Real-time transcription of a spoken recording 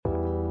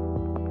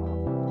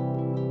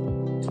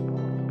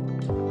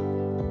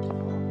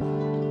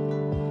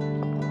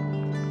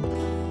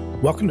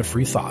Welcome to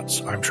Free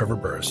Thoughts. I'm Trevor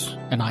Burrus.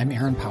 And I'm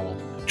Aaron Powell.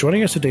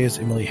 Joining us today is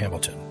Emily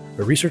Hamilton,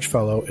 a research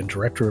fellow and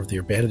director of the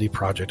Urbanity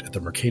Project at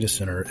the Mercatus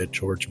Center at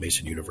George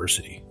Mason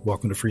University.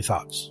 Welcome to Free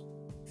Thoughts.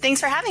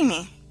 Thanks for having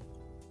me.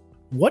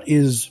 What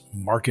is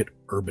market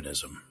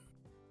urbanism?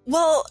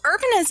 Well,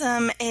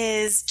 urbanism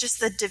is just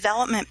the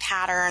development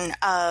pattern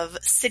of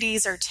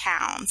cities or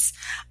towns.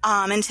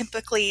 And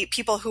typically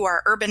people who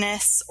are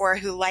urbanists or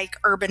who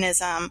like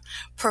urbanism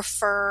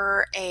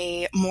prefer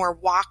a more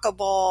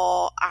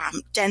walkable,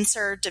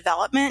 denser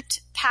development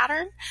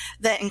pattern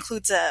that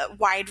includes a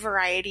wide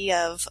variety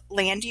of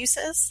land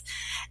uses.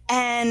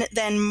 And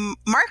then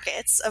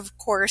markets, of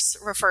course,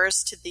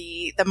 refers to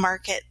the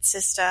market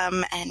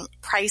system and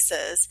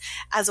prices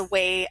as a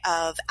way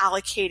of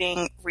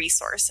allocating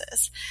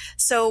resources.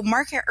 So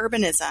market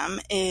urbanism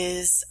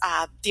is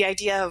the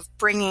idea of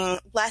bringing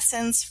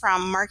lessons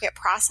from market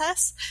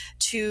process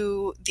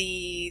to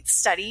the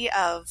study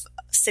of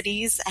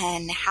cities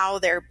and how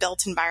their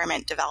built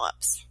environment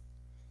develops.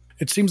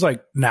 It seems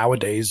like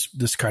nowadays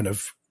this kind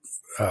of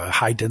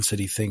high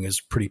density thing is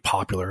pretty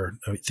popular.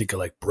 I mean, think of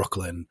like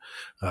Brooklyn.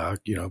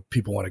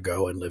 People want to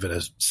go and live in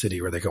a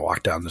city where they can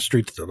walk down the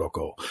street to the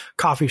local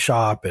coffee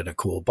shop and a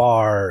cool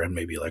bar and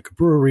maybe like a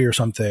brewery or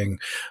something.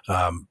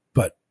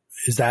 But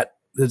is that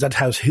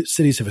how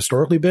cities have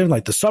historically been?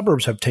 Like the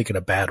suburbs have taken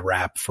a bad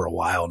rap for a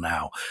while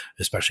now,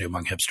 especially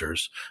among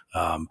hipsters.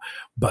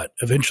 But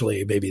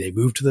eventually maybe they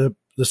move to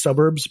the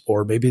suburbs,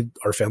 or maybe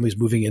our families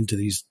moving into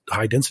these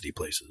high density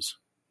places.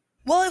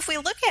 Well, if we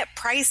look at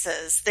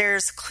prices,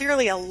 there's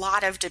clearly a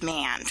lot of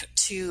demand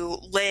to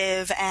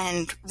live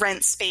and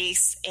rent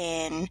space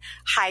in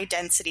high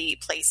density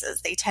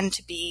places. They tend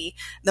to be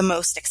the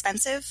most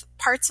expensive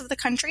parts of the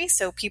country,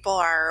 so people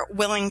are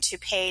willing to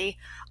pay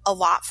a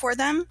lot for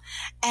them.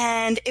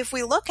 And if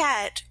we look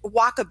at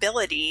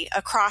walkability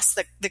across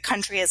the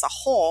country as a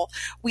whole,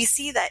 we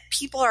see that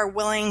people are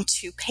willing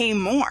to pay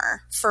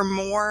more for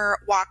more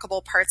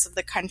walkable parts of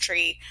the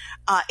country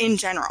in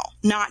general,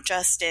 not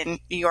just in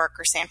New York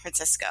or San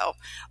Francisco,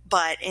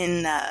 but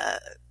in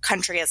the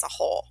country as a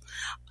whole.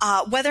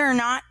 Whether or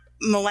not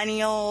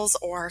millennials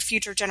or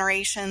future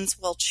generations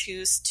will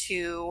choose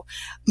to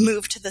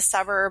move to the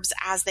suburbs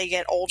as they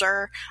get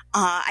older,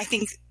 I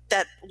think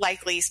that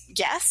likely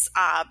yes.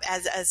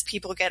 As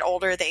people get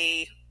older,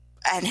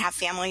 and have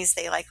families,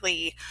 they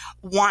likely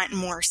want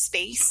more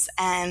space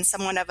and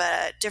somewhat of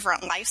a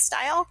different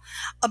lifestyle.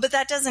 But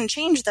that doesn't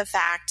change the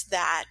fact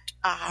that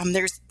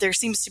there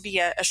seems to be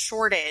a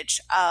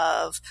shortage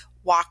of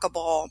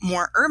walkable,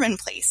 more urban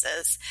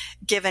places,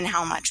 given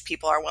how much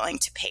people are willing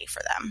to pay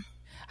for them.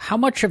 How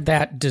much of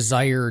that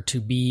desire to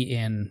be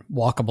in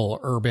walkable,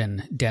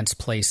 urban, dense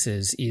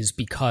places is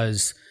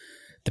because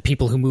the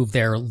people who move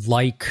there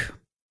like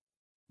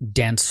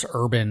dense,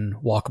 urban,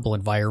 walkable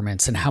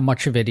environments, and how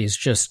much of it is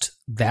just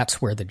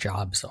that's where the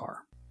jobs are?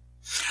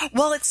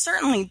 Well, it's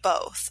certainly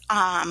both.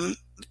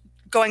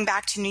 Going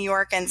back to New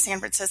York and San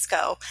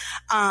Francisco,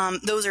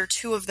 those are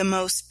two of the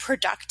most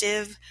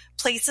productive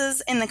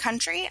places in the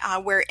country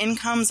where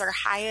incomes are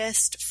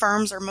highest,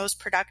 firms are most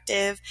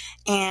productive,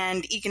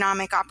 and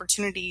economic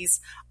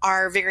opportunities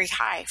are very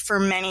high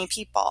for many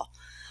people.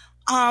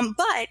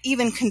 But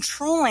even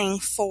controlling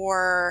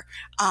for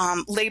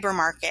labor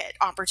market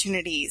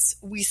opportunities,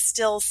 we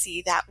still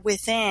see that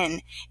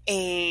within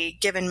a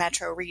given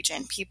metro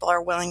region, people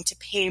are willing to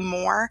pay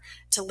more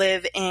to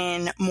live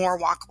in more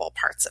walkable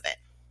parts of it.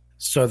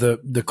 So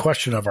the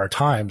question of our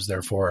times,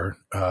 therefore,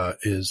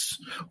 is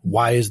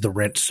why is the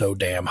rent so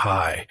damn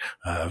high?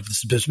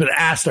 This has been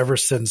asked ever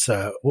since,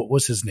 what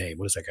was his name?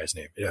 What is that guy's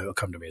name? It'll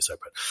come to me in a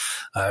second.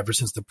 Ever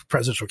since the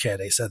presidential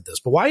candidate said this.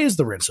 But why is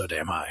the rent so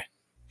damn high?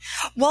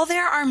 Well,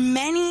 there are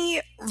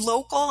many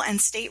local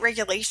and state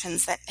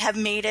regulations that have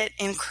made it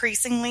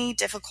increasingly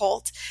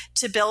difficult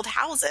to build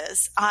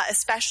houses,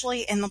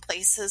 especially in the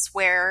places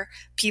where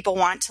people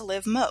want to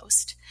live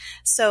most.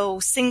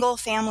 So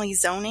single-family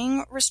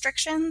zoning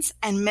restrictions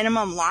and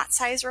minimum lot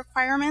size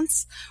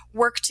requirements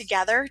work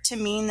together to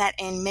mean that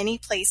in many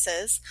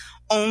places,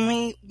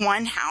 only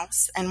one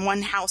house and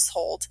one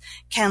household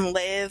can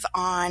live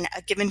on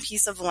a given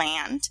piece of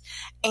land,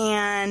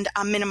 and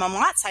minimum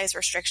lot size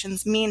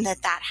restrictions mean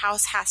that that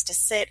house has to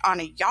sit on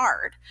a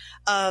yard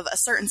of a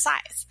certain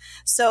size.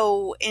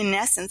 So in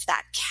essence,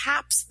 that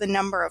caps the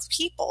number of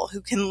people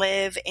who can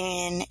live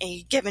in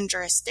a given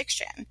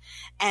jurisdiction.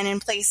 And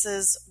in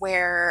places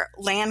where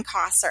land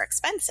costs are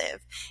expensive,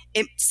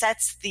 it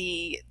sets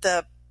the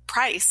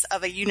price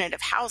of a unit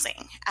of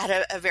housing at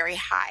a very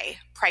high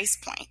price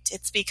point.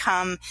 It's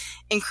become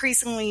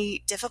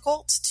increasingly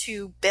difficult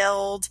to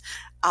build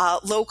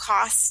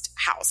low-cost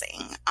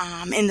housing.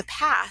 In the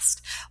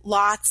past,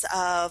 lots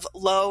of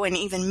low and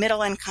even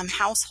middle-income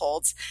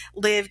households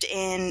lived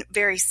in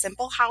very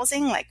simple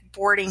housing, like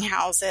boarding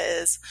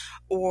houses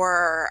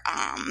or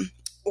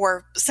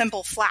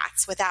simple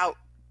flats without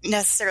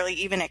necessarily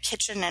even a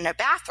kitchen and a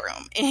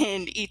bathroom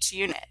in each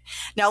unit.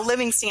 Now,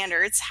 living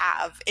standards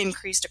have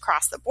increased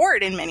across the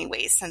board in many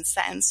ways since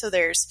then, so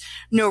there's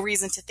no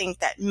reason to think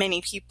that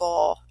many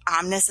people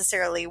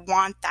necessarily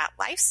want that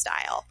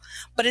lifestyle.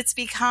 But it's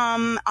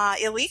become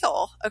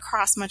illegal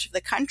across much of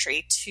the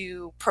country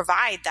to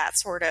provide that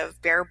sort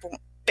of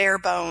bare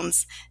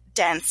bones,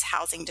 dense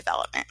housing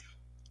development.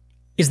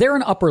 Is there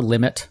an upper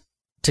limit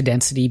to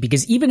density?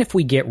 Because even if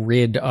we get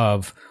rid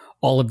of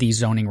all of these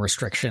zoning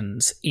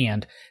restrictions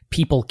and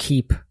people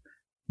keep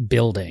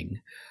building,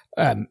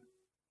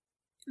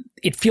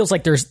 it feels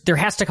like there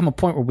has to come a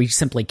point where we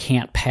simply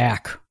can't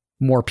pack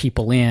more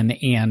people in,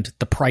 and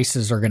the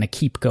prices are going to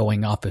keep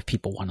going up if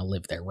people want to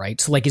live there, right?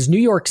 So like, is New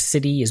York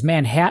City, is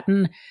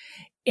Manhattan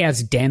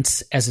as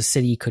dense as a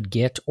city could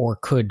get, or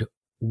could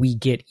we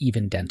get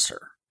even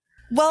denser?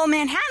 Well,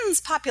 Manhattan's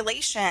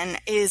population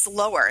is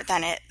lower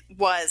than it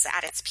was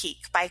at its peak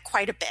by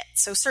quite a bit.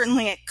 So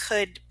certainly it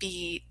could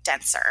be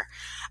denser.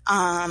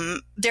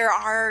 There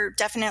are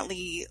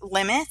definitely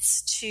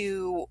limits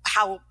to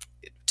how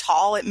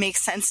tall it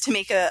makes sense to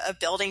make a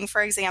building,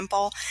 for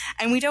example.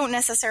 And we don't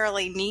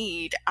necessarily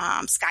need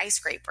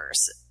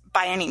skyscrapers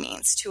by any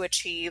means to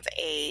achieve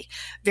a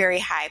very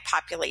high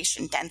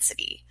population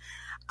density.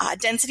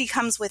 Density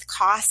comes with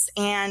costs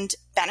and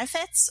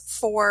benefits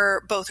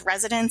for both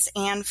residents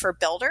and for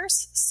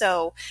builders.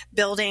 So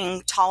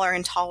building taller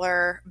and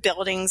taller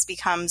buildings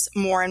becomes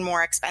more and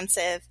more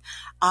expensive.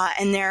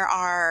 And there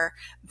are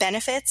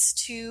benefits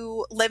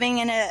to living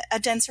in a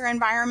denser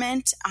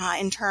environment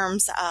in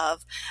terms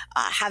of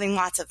having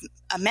lots of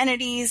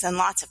amenities and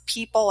lots of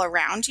people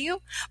around you,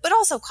 but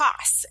also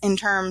costs in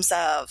terms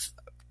of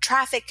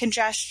traffic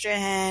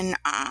congestion,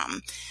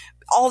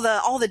 all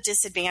the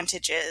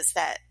disadvantages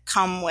that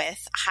come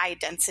with high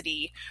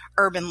density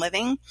urban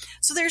living.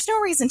 So there's no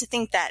reason to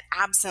think that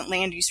absent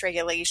land use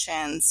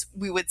regulations,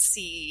 we would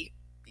see,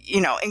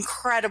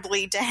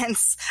 incredibly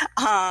dense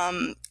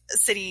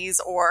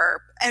cities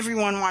or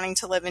everyone wanting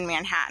to live in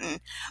Manhattan.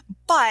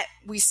 But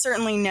we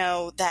certainly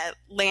know that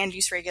land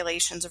use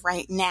regulations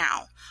right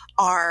now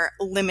are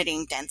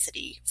limiting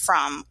density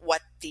from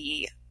what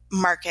the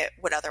market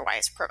would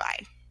otherwise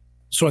provide.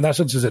 So in that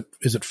sense, is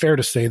it fair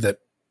to say that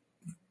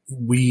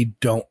we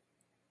don't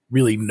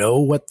really know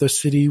what the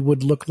city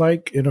would look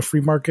like in a free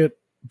market?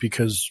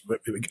 Because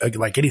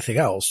like anything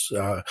else,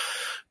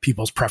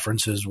 people's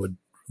preferences would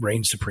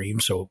reign supreme.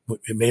 So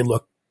it may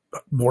look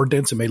more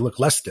dense, it may look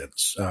less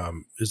dense.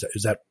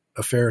 Is that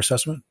a fair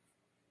assessment?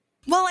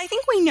 Well, I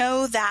think we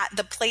know that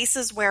the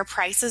places where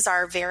prices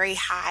are very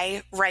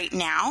high right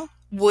now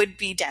would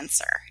be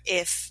denser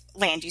if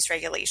land use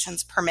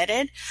regulations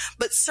permitted.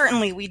 But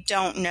certainly we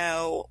don't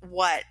know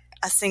what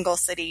a single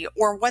city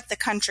or what the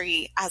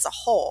country as a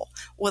whole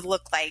would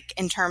look like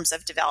in terms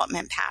of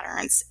development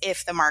patterns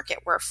if the market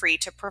were free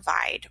to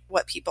provide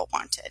what people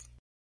wanted.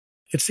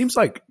 It seems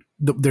like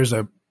there's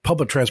a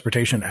public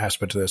transportation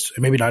aspect to this,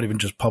 and maybe not even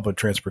just public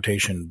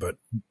transportation, but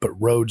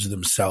roads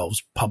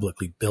themselves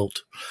publicly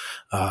built.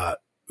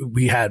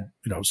 We had,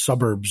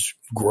 suburbs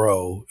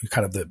grow.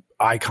 Kind of the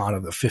icon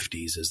of the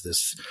 50s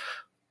is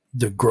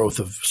the growth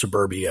of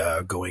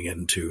suburbia going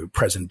into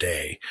present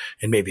day.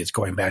 And maybe it's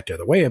going back the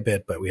other way a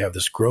bit, but we have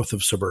this growth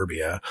of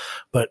suburbia,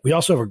 but we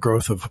also have a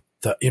growth of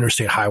the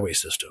interstate highway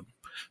system.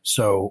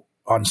 So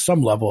on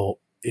some level,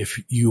 if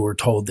you were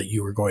told that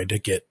you were going to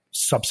get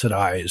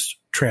subsidized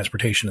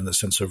transportation in the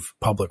sense of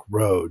public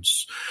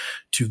roads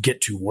to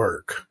get to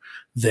work,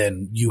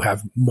 then you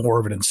have more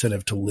of an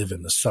incentive to live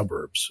in the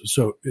suburbs.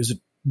 So is it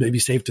maybe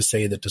safe to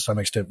say that to some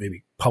extent,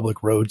 maybe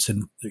public roads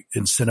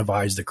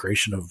incentivize the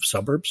creation of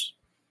suburbs?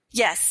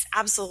 Yes,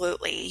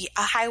 absolutely.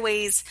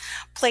 Highways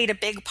played a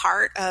big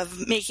part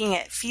of making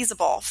it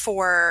feasible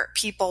for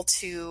people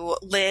to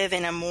live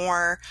in a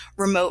more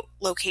remote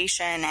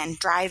location and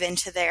drive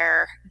into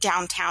their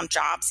downtown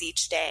jobs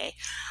each day.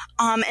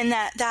 And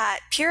that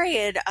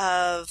period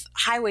of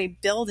highway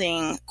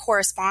building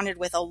corresponded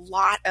with a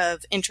lot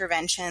of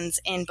interventions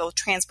in both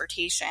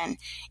transportation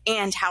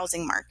and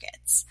housing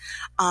markets.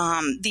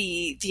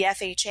 The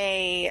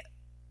FHA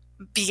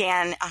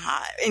began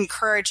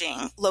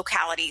encouraging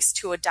localities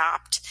to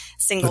adopt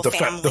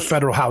single-family. The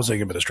Federal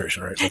Housing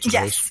Administration, right?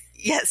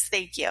 Yes,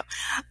 thank you.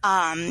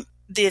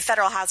 The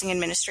Federal Housing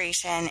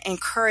Administration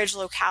encouraged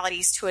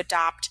localities to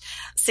adopt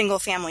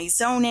single-family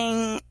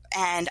zoning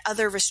and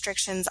other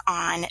restrictions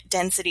on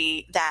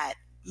density that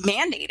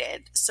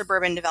mandated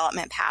suburban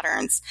development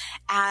patterns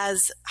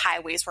as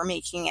highways were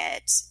making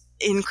it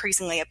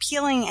increasingly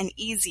appealing and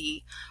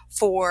easy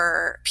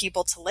for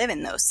people to live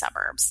in those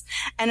suburbs.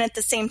 And at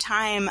the same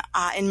time,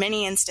 in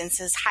many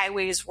instances,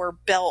 highways were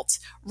built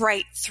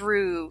right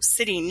through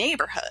city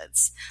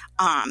neighborhoods,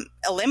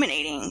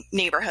 eliminating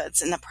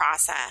neighborhoods in the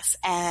process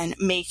and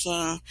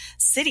making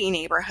city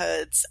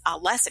neighborhoods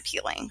less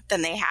appealing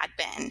than they had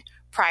been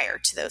prior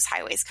to those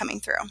highways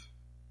coming through.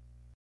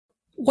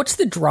 What's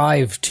the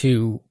drive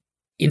to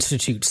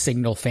institute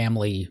single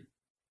family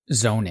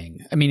zoning?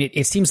 I mean,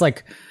 it seems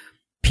like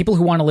people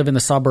who want to live in the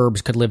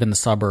suburbs could live in the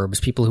suburbs.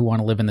 People who want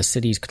to live in the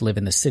cities could live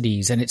in the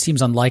cities. And it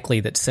seems unlikely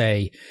that,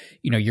 say,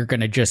 you're going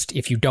to just,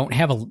 if you don't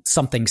have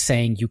something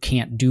saying you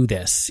can't do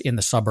this in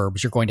the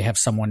suburbs, you're going to have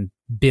someone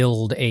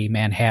build a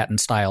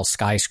Manhattan-style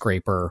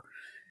skyscraper,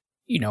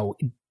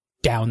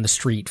 down the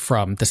street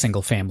from the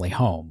single-family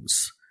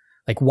homes.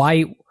 Like,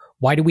 why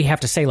do we have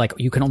to say, like,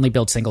 you can only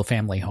build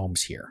single-family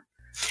homes here?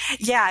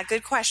 Yeah,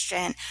 good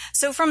question.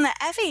 So from the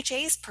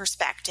FHA's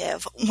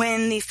perspective,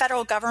 when the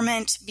federal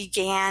government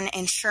began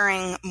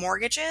insuring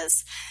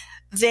mortgages,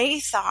 they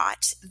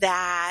thought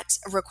that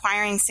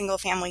requiring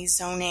single-family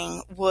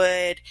zoning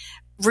would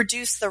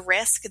reduce the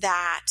risk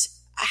that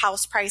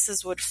house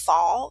prices would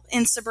fall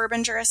in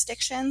suburban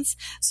jurisdictions,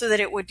 so that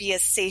it would be a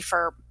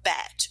safer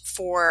bet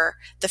for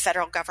the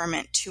federal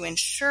government to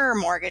insure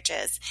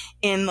mortgages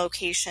in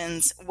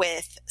locations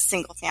with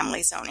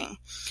single-family zoning.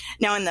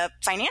 Now, in the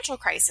financial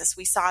crisis,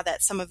 we saw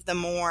that some of the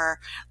more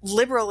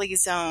liberally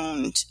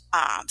zoned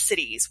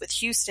cities, with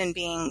Houston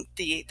being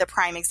the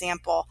prime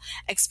example,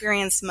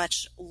 experienced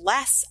much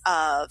less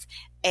of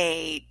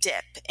a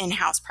dip in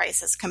house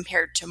prices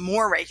compared to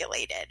more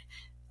regulated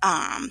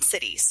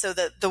cities. So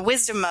the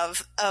wisdom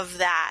of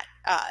that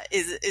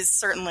is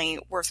certainly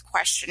worth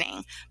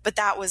questioning, but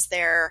that was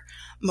their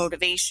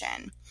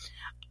motivation.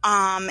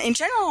 In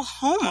general,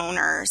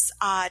 homeowners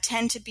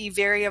tend to be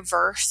very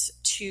averse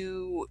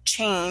to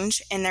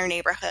change in their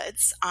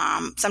neighborhoods,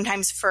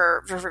 sometimes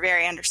for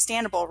very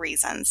understandable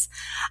reasons.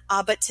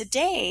 But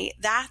today,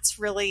 that's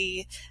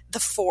really the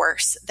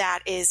force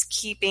that is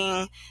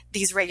keeping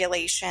these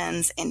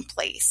regulations in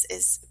place,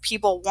 is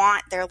people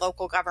want their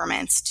local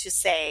governments to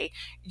say,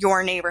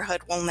 your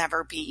neighborhood will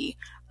never be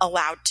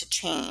allowed to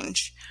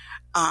change.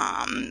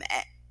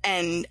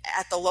 And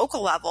at the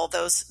local level,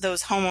 those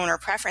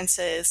homeowner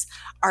preferences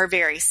are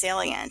very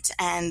salient,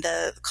 and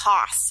the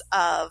costs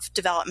of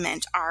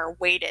development are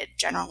weighted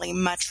generally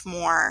much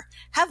more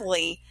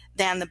heavily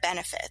than the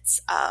benefits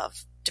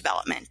of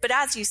development. But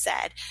as you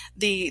said,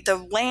 the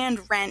land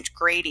rent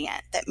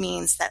gradient, that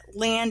means that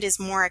land is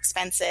more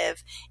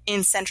expensive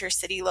in center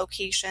city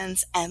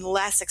locations and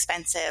less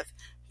expensive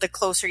the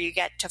closer you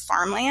get to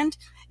farmland,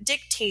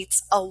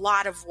 dictates a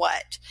lot of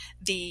what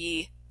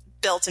the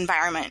built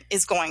environment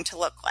is going to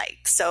look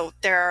like. So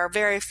there are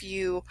very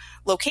few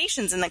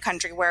locations in the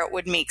country where it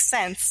would make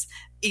sense,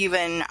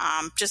 even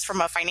just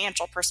from a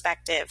financial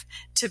perspective,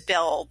 to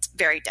build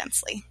very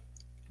densely.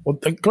 Well,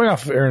 going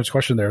off of Erin's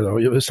question there, though,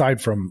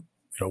 aside from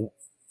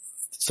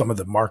some of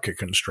the market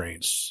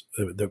constraints,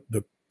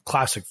 the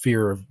classic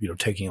fear of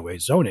taking away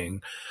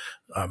zoning.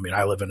 I mean,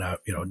 I live in a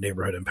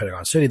neighborhood in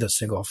Pentagon City that's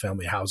single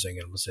family housing,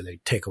 and let's say they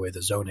take away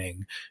the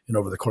zoning, and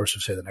over the course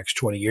of say the next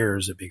 20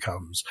 years, it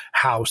becomes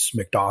house,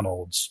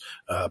 McDonald's,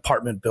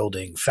 apartment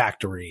building,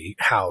 factory,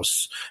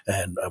 house,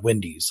 and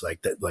Wendy's.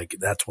 Like that, like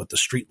that's what the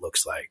street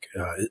looks like.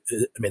 I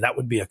mean, that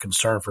would be a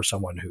concern for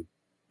someone who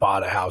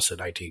bought a house in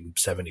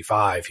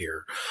 1975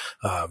 here.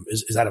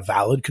 Is that a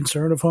valid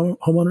concern of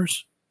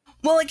homeowners?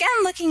 Well, again,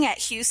 looking at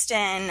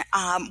Houston,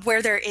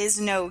 where there is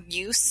no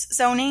use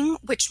zoning,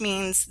 which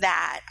means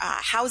that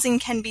housing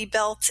can be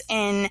built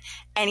in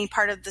any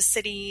part of the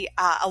city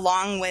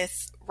along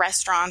with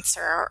restaurants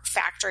or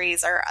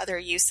factories or other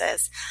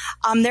uses.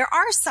 There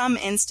are some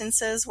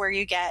instances where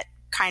you get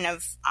kind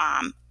of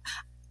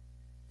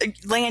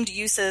land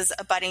uses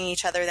abutting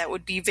each other that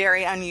would be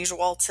very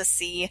unusual to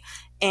see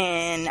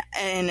in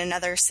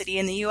another city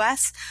in the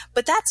U.S.,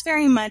 but that's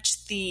very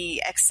much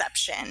the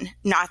exception,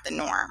 not the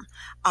norm.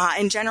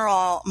 In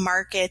general,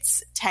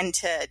 markets tend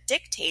to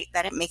dictate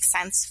that it makes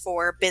sense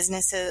for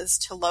businesses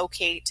to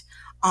locate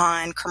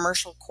on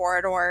commercial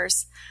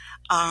corridors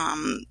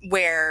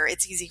where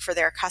it's easy for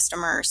their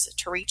customers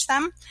to reach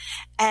them.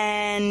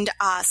 And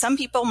some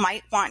people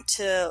might want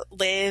to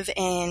live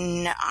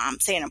in,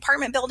 say, an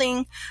apartment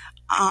building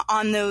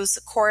on those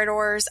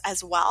corridors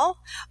as well.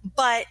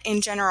 But in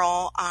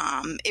general,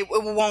 it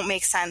won't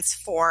make sense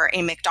for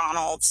a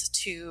McDonald's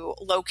to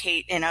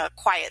locate in a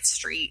quiet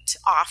street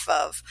off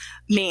of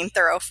main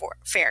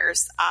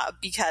thoroughfares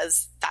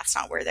because that's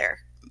not where their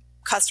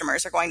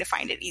customers are going to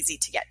find it easy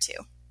to get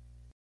to.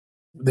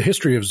 The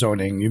history of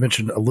zoning, you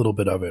mentioned a little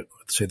bit of it,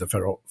 say the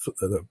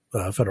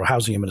Federal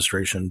Housing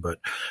Administration, but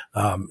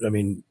I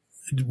mean,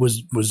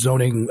 was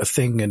zoning a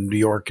thing in New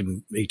York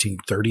in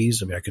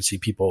 1830s? I mean, I could see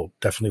people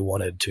definitely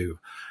wanted to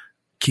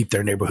keep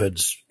their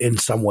neighborhoods in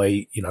some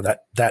way.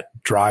 That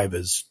drive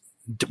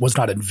was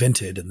not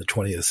invented in the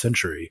 20th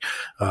century.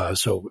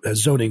 So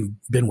has zoning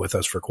been with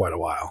us for quite a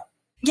while?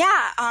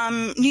 Yeah,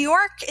 New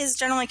York is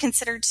generally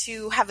considered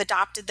to have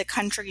adopted the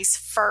country's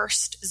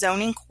first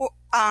zoning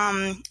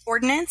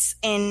ordinance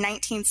in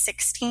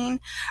 1916.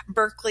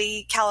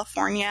 Berkeley,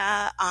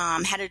 California,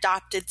 had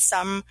adopted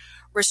some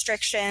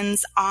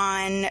restrictions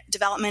on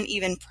development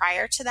even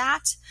prior to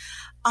that.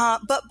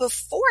 But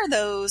before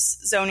those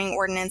zoning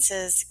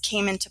ordinances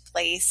came into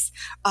place,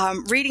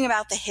 reading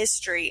about the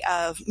history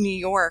of New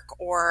York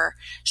or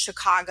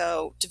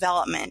Chicago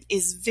development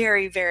is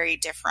very, very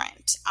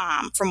different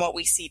from what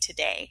we see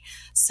today.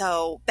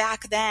 So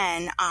back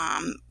then,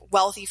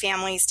 wealthy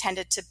families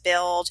tended to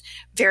build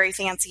very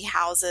fancy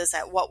houses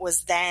at what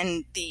was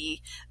then the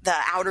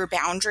outer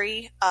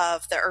boundary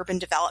of the urban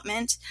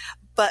development.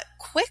 But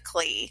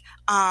quickly,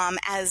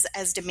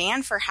 as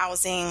demand for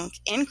housing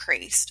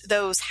increased,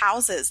 those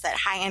houses that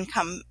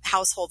high-income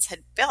households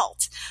had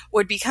built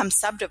would become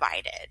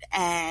subdivided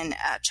and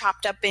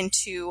chopped up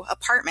into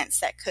apartments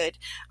that could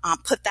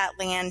put that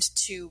land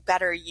to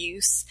better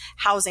use,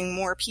 housing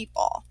more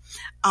people.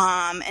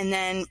 And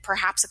then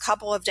perhaps a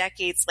couple of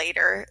decades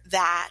later,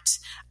 that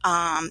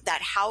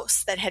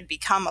house that had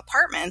become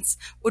apartments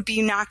would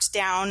be knocked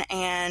down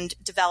and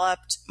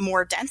developed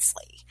more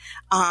densely.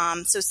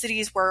 So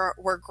cities were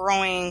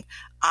growing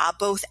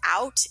both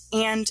out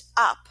and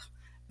up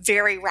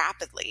very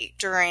rapidly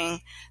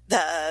during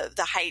the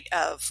height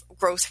of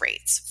growth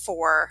rates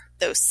for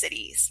those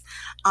cities.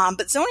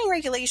 But zoning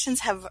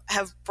regulations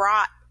have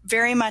brought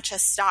very much a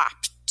stop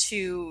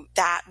to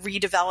that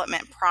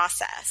redevelopment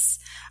process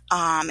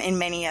in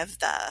many of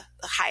the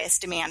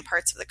highest demand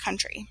parts of the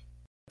country.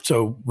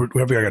 So we're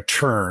having like a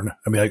churn.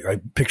 I mean,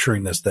 I'm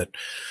picturing this, that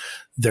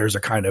there's a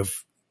kind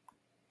of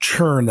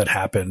churn that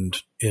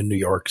happened in New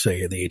York,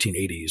 say in the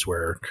 1880s,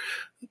 where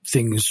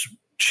things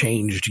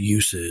changed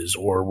uses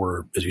or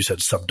were, as you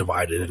said,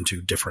 subdivided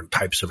into different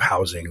types of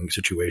housing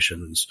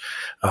situations.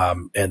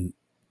 And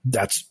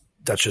that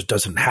just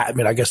doesn't happen. I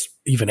mean, I guess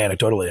even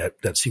anecdotally,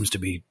 that seems to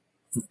be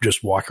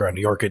just walk around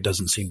New York. It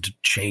doesn't seem to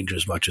change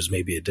as much as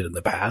maybe it did in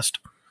the past.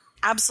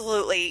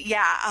 Absolutely.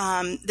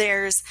 Yeah.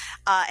 There's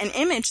an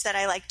image that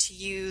I like to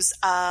use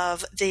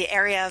of the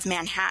area of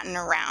Manhattan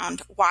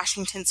around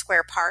Washington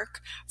Square Park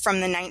from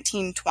the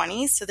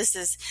 1920s. So this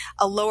is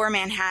a lower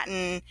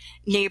Manhattan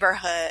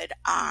neighborhood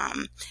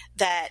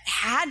that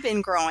had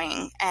been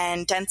growing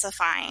and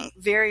densifying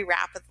very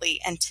rapidly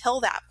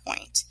until that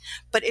point.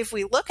 But if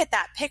we look at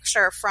that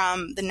picture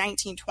from the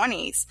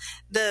 1920s,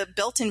 the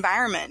built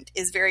environment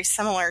is very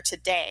similar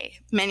today.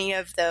 Many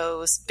of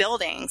those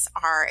buildings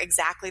are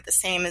exactly the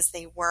same as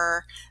they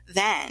were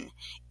then,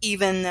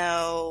 even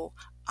though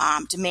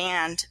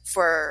demand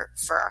for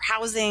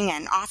housing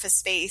and office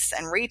space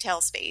and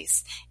retail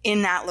space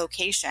in that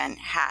location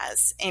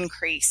has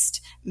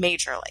increased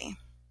majorly.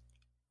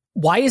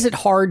 Why is it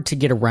hard to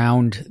get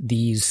around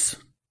these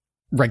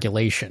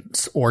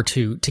regulations or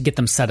to get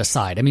them set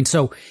aside? I mean,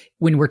 so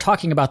when we're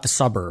talking about the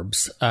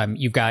suburbs,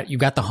 you've got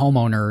the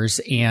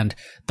homeowners, and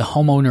the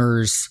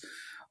homeowners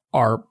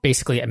are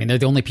basically, I mean, they're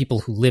the only people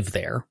who live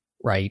there.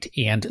 Right.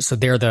 And so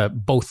they're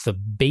both the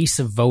base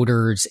of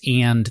voters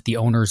and the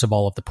owners of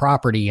all of the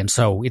property. And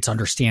so it's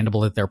understandable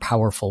that they're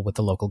powerful with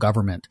the local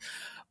government.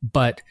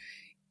 But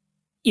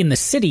in the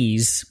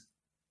cities,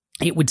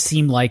 it would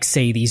seem like,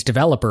 say, these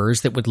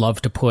developers that would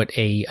love to put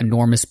a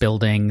enormous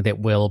building that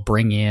will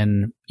bring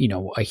in,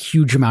 a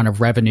huge amount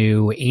of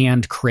revenue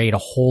and create a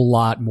whole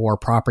lot more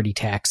property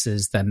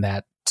taxes than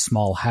that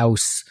small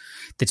house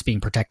that's being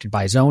protected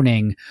by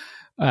zoning.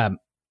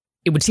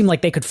 It would seem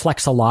like they could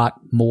flex a lot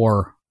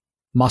more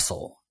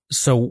muscle.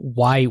 So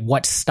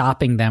what's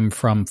stopping them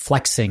from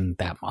flexing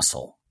that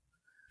muscle?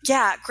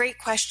 Yeah, great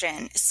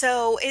question.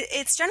 So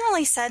it's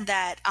generally said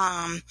that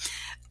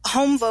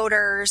home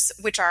voters,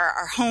 which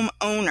are home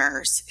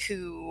owners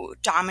who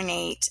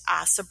dominate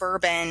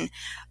suburban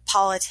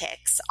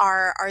politics,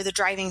 are the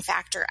driving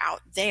factor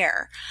out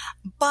there.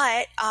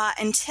 But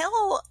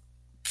until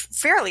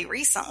fairly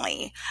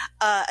recently,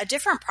 a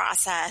different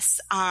process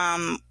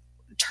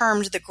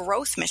termed the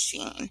growth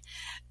machine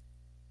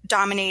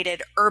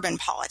dominated urban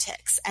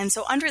politics. And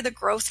so under the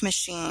growth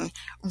machine,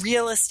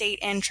 real estate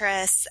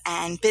interests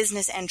and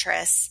business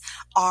interests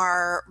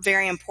are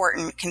very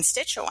important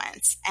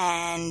constituents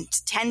and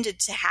tended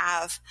to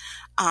have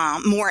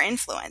more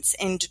influence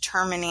in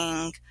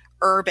determining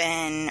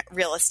urban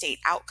real estate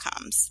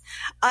outcomes.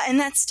 And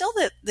that's still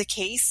the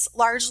case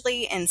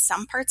largely in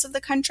some parts of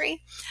the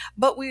country.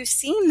 But we've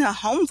seen the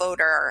home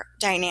voter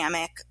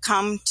dynamic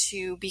come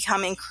to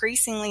become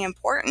increasingly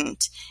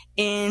important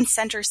in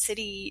center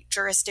city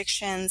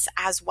jurisdictions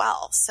as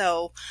well.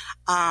 So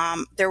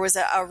there was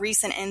a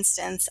recent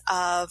instance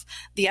of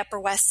the Upper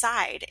West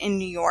Side in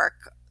New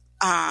York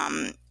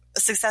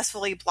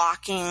successfully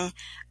blocking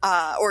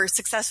or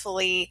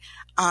successfully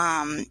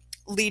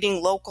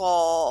leading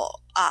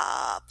local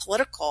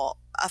political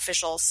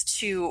officials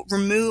to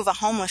remove a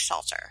homeless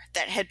shelter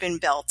that had been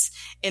built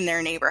in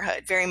their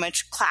neighborhood. Very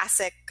much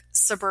classic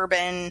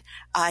suburban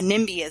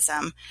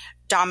NIMBYism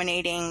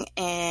dominating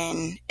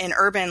in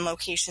urban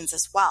locations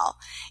as well.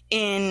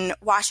 In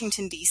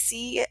Washington,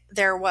 D.C.,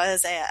 there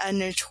was a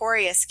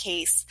notorious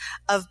case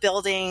of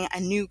building a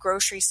new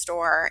grocery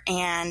store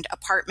and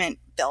apartment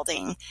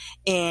building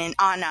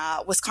on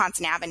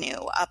Wisconsin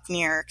Avenue up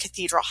near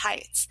Cathedral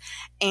Heights.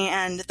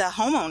 And the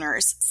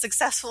homeowners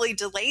successfully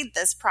delayed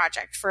this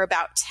project for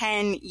about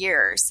 10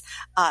 years,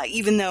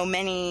 even though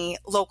many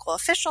local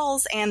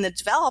officials and the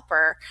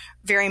developer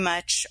very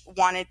much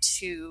wanted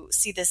to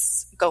see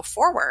this go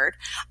forward.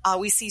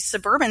 We see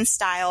suburban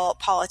style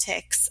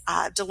politics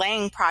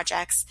delaying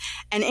projects,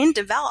 and in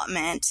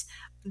development,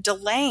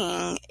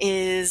 delaying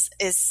has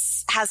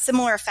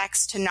similar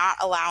effects to not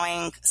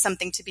allowing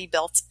something to be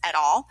built at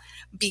all,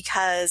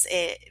 because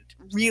it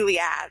really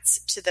adds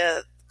to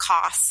the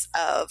costs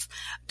of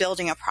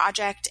building a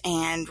project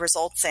and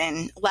results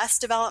in less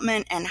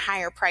development and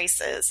higher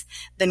prices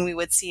than we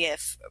would see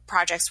if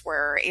projects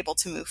were able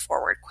to move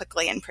forward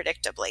quickly and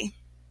predictably.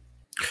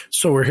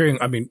 So we're hearing,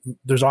 I mean,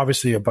 there's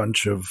obviously a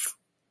bunch of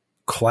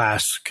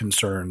class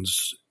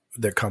concerns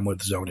that come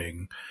with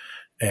zoning,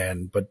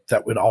 but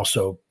that would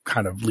also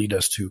kind of lead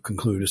us to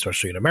conclude,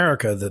 especially in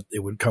America, that it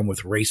would come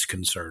with race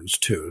concerns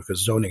too,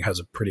 because zoning has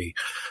a pretty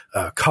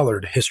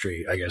colored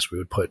history, I guess we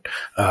would put,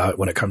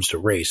 when it comes to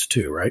race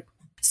too, right?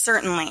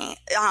 Certainly.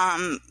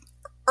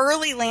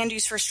 Early land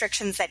use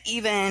restrictions that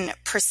even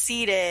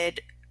preceded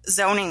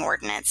zoning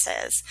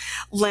ordinances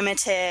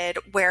limited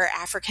where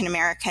African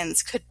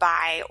Americans could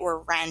buy or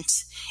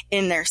rent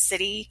in their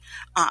city.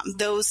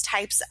 Those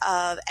types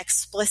of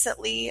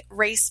explicitly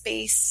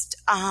race-based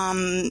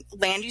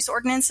land use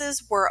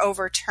ordinances were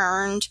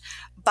overturned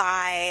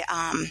by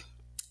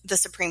the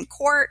Supreme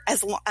Court,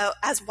 as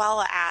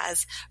well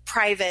as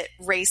private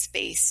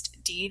race-based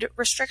deed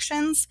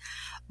restrictions.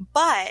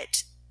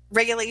 But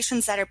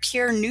regulations that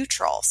appear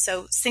neutral,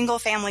 so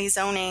single-family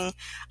zoning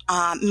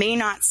may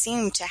not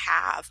seem to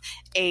have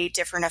a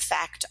different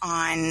effect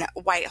on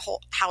white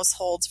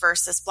households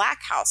versus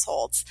black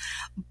households,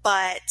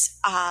 but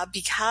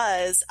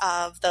because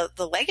of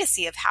the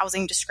legacy of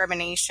housing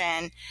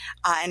discrimination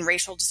and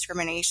racial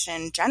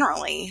discrimination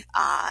generally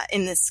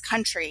in this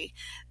country,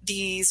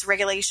 these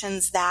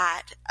regulations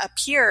that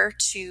appear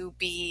to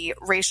be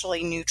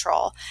racially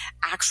neutral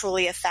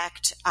actually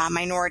affect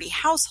minority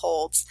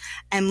households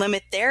and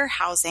limit their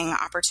housing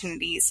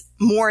opportunities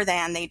more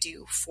than they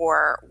do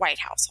for white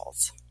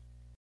households.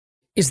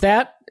 Is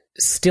that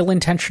still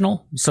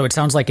intentional? So it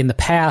sounds like in the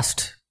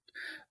past,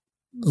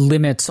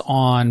 limits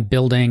on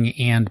building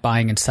and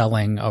buying and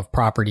selling of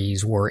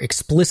properties were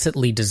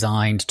explicitly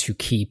designed to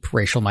keep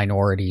racial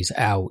minorities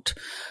out.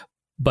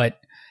 But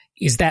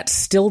is that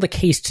still the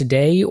case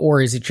today,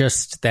 or is it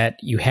just that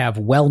you have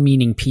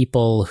well-meaning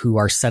people who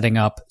are setting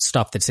up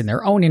stuff that's in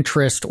their own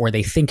interest or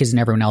they think is in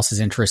everyone else's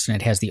interest, and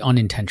it has the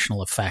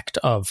unintentional effect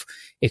of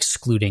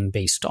excluding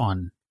based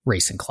on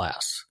race and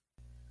class?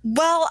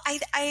 Well,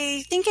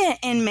 I think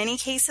in many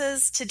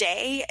cases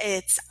today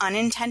it's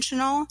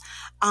unintentional,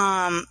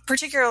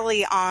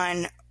 particularly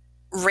on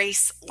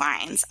race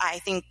lines. I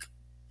think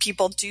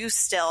people do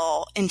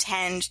still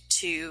intend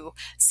to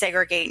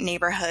segregate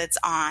neighborhoods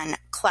on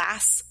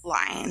class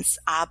lines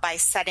by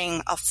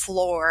setting a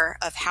floor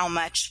of how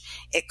much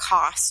it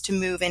costs to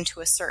move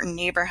into a certain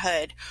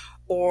neighborhood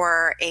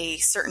or a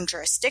certain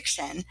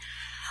jurisdiction.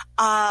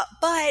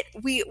 But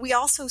we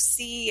also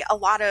see a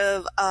lot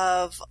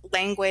of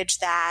language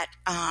that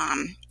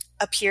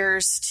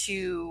appears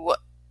to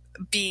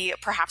be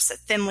perhaps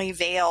thinly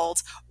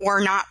veiled or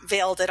not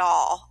veiled at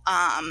all.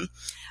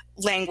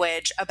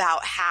 Language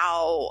about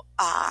how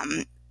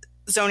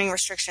zoning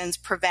restrictions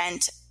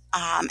prevent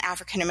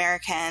African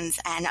Americans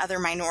and other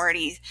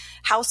minority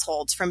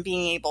households from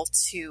being able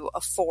to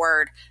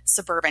afford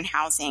suburban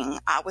housing,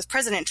 with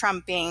President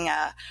Trump being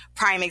a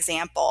prime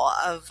example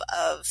of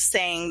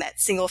saying that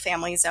single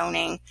family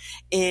zoning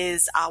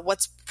is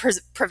what's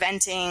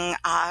preventing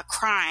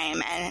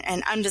crime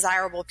and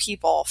undesirable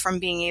people from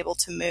being able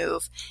to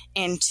move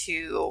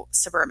into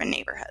suburban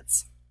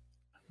neighborhoods.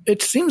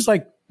 It seems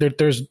like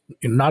there's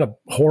not a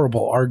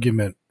horrible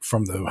argument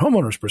from the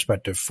homeowner's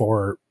perspective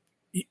for,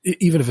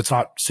 even if it's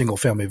not single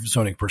family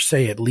zoning per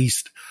se, at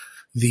least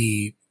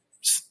the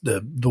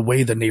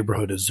way the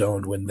neighborhood is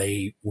zoned when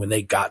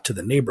they got to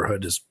the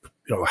neighborhood is,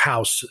 a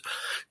house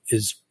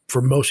is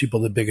for most people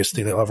the biggest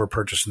thing they'll ever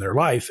purchase in their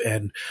life,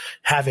 and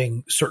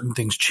having certain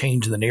things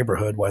change in the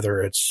neighborhood,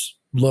 whether it's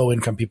low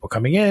income people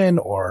coming in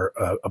or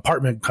an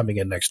apartment coming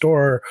in next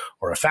door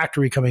or a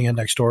factory coming in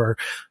next door,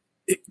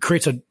 it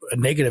creates a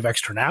negative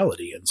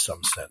externality in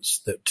some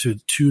sense that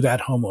to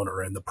that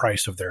homeowner and the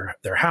price of their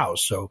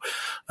house. So,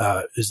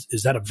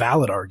 is that a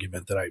valid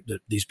argument that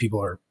these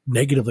people are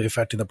negatively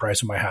affecting the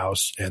price of my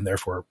house and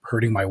therefore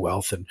hurting my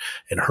wealth and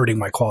hurting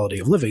my quality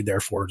of living,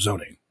 therefore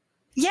zoning?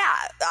 Yeah,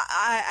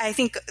 I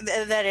think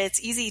that it's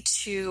easy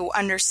to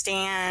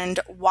understand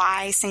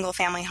why single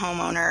family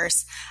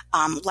homeowners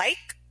like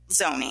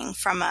zoning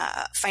from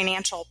a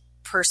financial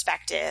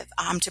perspective,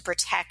 to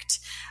protect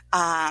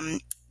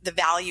the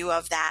value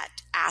of that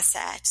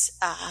asset.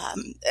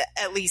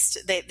 At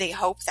least they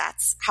hope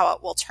that's how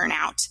it will turn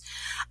out.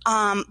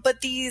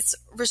 But these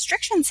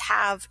restrictions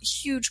have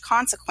huge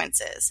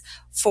consequences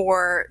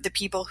for the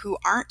people who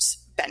aren't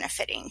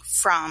benefiting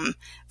from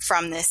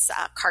this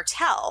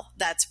cartel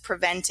that's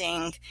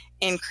preventing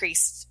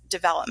increased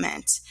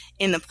development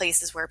in the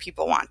places where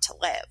people want to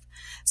live.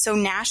 So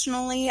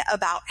nationally,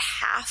 about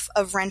half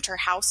of renter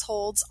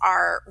households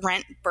are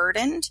rent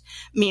burdened,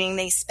 meaning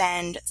they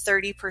spend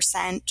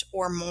 30%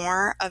 or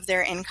more of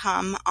their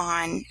income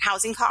on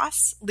housing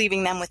costs,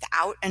 leaving them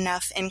without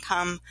enough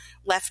income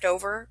left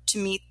over to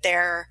meet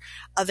their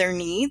other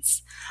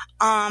needs.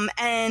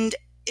 And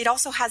it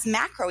also has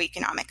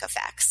macroeconomic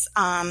effects.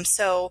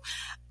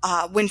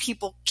 When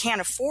people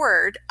can't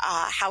afford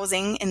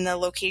housing in the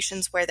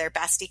locations where their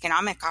best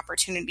economic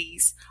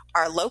opportunities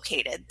are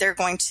located, they're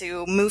going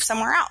to move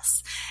somewhere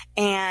else.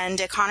 And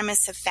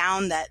economists have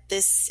found that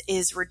this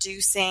is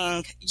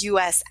reducing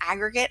U.S.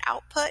 aggregate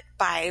output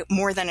by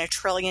more than $1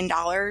 trillion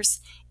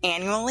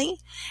annually,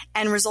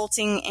 and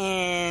resulting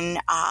in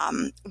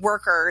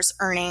workers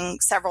earning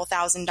several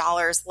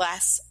 $1,000s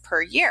less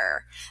per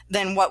year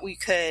than what we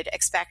could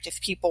expect if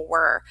people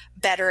were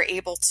better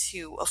able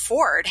to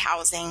afford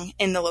housing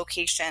in the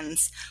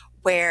locations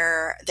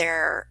where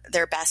their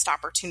best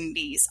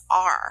opportunities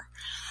are.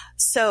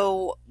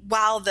 So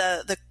while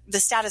the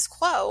status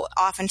quo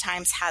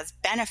oftentimes has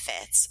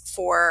benefits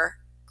for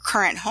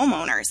current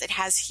homeowners, it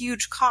has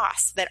huge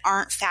costs that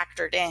aren't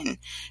factored in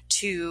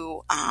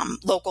to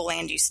local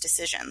land use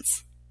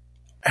decisions.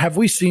 Have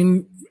we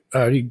seen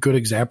any good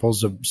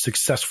examples of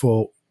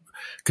successful,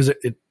 because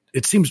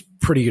it seems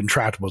pretty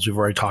intractable, as we've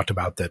already talked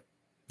about, that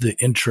the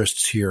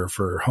interests here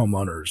for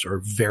homeowners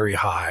are very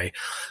high.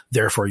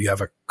 Therefore, you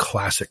have a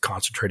classic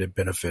concentrated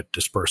benefit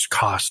dispersed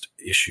cost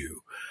issue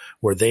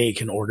where they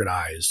can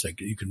organize, like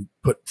you can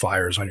put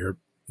flyers on your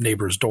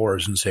neighbors'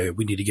 doors and say,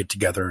 we need to get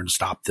together and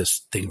stop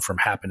this thing from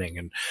happening.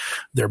 And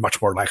they're much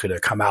more likely to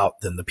come out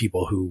than the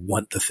people who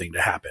want the thing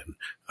to happen.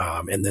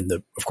 And then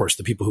of course,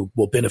 the people who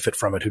will benefit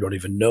from it, who don't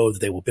even know that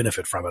they will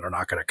benefit from it, are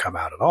not going to come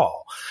out at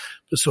all.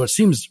 So it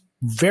seems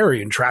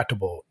very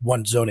intractable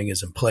once zoning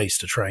is in place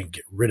to try and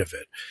get rid of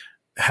it.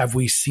 Have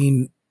we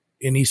seen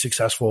any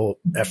successful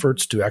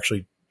efforts to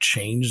actually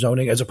change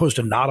zoning as opposed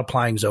to not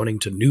applying zoning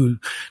to new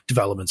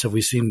developments? Have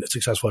we seen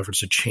successful efforts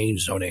to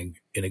change zoning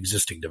in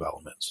existing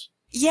developments?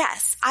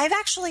 Yes, I've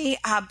actually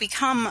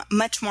become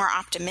much more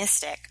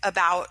optimistic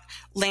about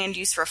land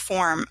use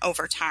reform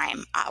over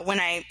time. When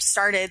I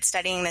started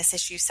studying this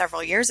issue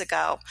several years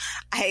ago,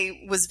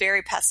 I was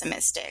very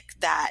pessimistic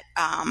that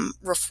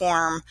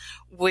reform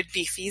would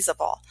be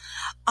feasible.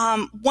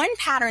 One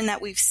pattern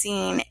that we've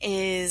seen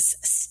is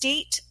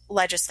state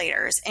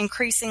legislators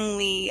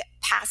increasingly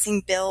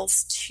passing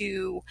bills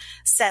to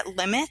set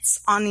limits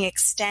on the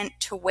extent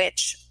to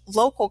which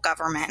local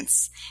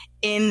governments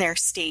in their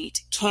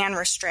state can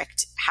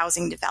restrict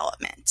housing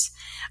development.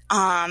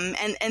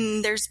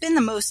 And there's been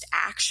the most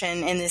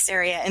action in this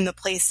area in the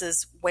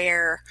places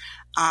where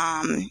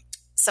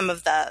some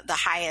of the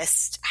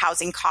highest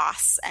housing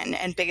costs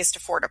and biggest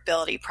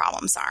affordability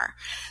problems are.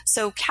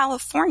 So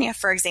California,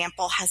 for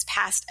example, has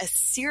passed a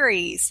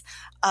series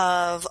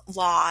of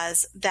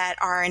laws that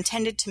are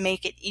intended to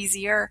make it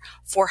easier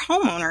for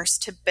homeowners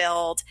to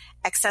build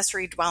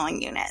accessory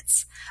dwelling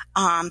units.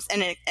 An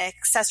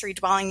accessory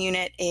dwelling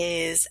unit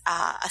is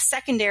a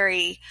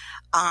secondary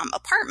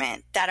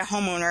apartment that a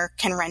homeowner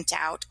can rent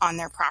out on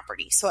their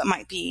property. So it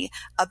might be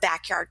a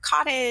backyard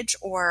cottage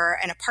or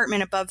an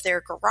apartment above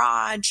their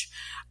garage,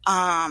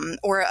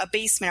 or a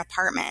basement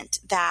apartment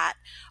that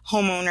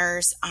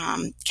homeowners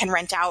can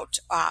rent out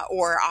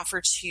or offer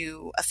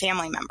to a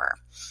family member.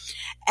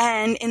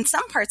 And in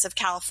some parts of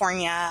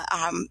California,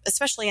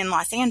 especially in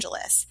Los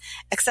Angeles,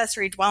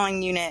 accessory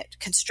dwelling unit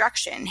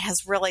construction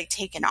has really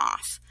taken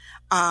off,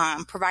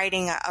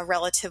 providing a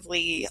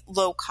relatively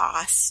low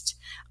cost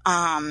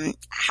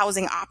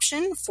housing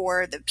option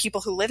for the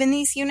people who live in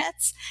these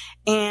units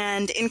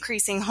and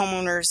increasing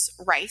homeowners'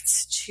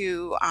 rights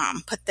to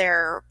put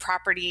their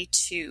property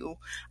to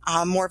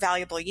more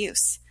valuable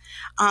use.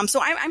 So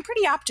I'm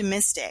pretty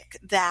optimistic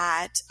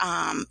that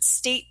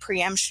state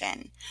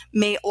preemption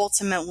may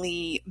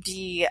ultimately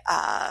be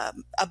a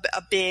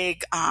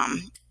big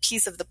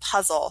piece of the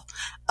puzzle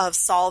of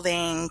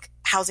solving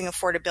housing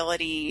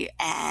affordability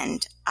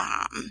and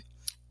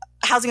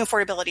housing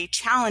affordability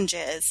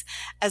challenges,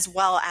 as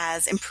well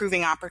as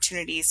improving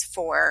opportunities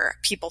for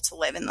people to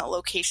live in the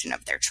location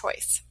of their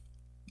choice.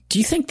 Do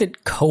you think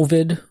that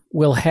COVID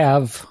will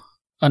have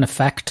an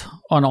effect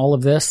on all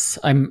of this?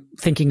 I'm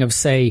thinking of,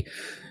 say,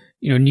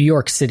 New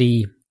York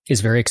City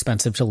is very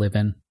expensive to live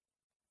in,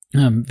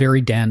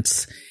 very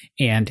dense,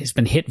 and has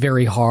been hit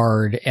very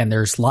hard. And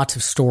there's lots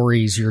of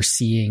stories you're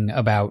seeing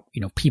about,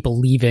 people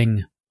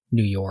leaving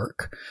New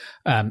York.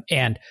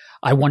 And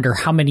I wonder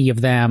how many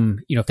of them,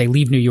 if they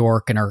leave New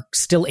York and are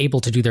still able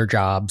to do their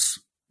jobs,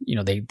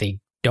 they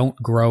don't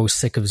grow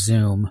sick of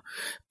Zoom,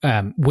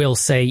 will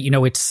say,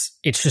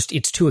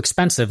 it's too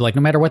expensive. Like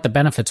no matter what the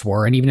benefits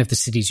were, and even if the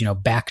city's,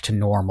 back to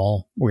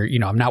normal, where,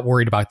 I'm not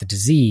worried about the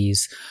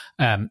disease,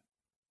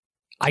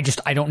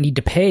 I don't need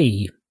to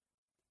pay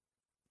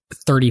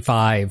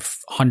 $3,500,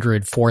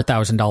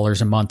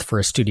 $4,000 a month for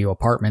a studio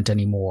apartment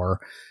anymore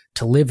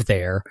to live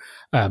there.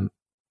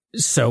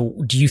 So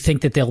do you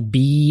think that there'll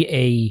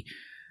be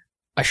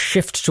a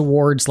shift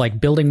towards like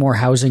building more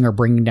housing or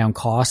bringing down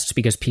costs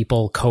because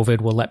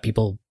COVID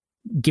will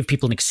give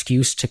people an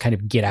excuse to kind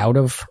of get out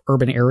of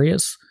urban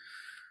areas?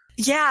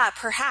 Yeah,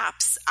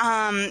 perhaps.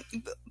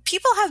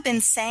 People have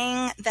been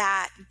saying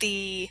that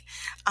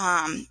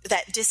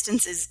that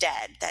distance is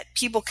dead, that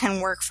people can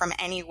work from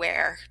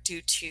anywhere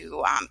due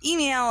to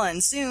email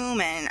and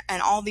Zoom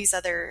and all these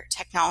other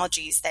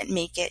technologies that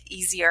make it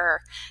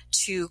easier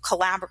to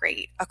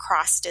collaborate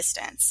across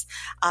distance.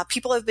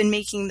 People have been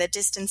making the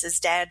distance is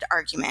dead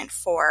argument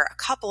for a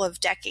couple of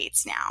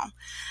decades now.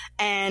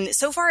 And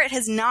so far it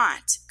has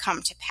not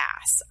come to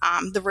pass.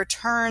 The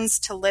returns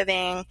to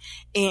living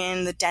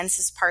in the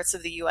densest parts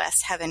of the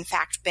U.S. have in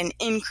fact been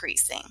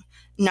increasing,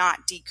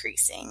 not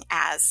decreasing,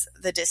 as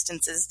the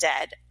distance is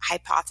dead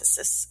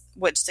hypothesis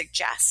would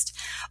suggest.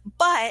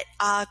 But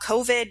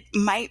COVID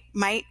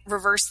might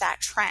reverse that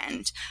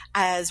trend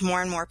as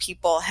more and more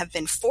people have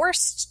been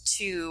forced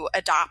to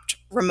adopt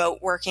remote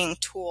working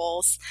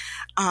tools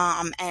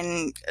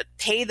and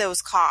pay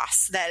those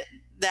costs that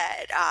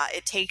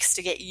it takes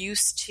to get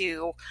used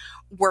to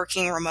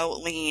working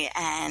remotely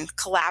and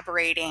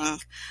collaborating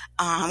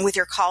with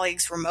your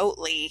colleagues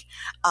remotely.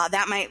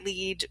 That might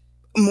lead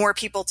more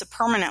people to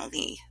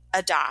permanently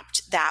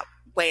adopt that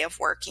way of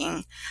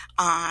working.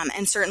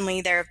 And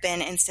certainly there have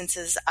been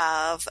instances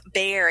of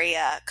Bay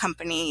Area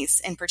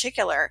companies in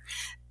particular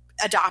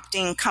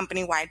adopting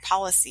company-wide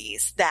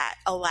policies that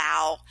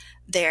allow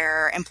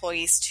their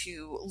employees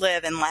to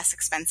live in less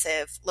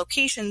expensive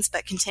locations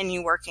but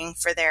continue working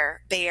for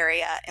their Bay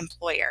Area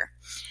employer.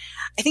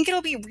 I think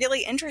it'll be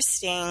really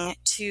interesting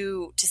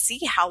to see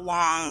how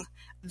long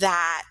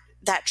that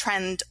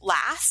trend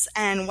lasts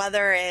and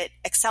whether it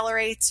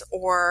accelerates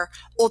or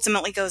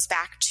ultimately goes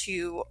back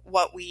to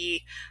what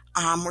we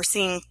were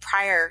seeing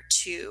prior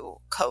to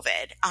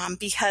COVID,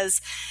 because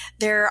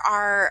there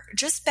are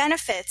just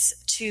benefits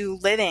to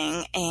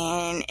living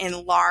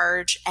in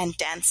large and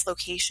dense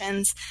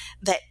locations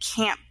that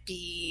can't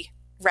be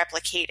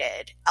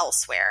replicated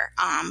elsewhere.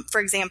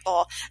 For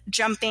example,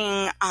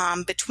 jumping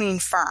between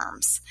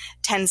firms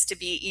tends to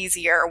be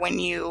easier when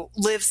you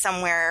live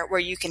somewhere where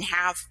you can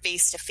have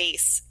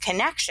face-to-face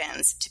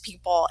connections to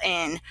people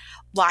in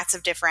lots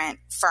of different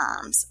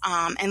firms,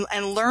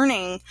 and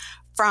learning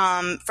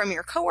from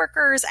your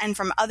coworkers and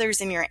from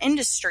others in your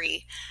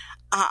industry.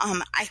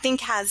 I think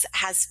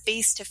has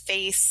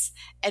face-to-face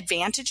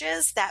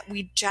advantages that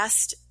we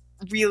just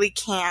really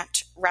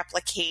can't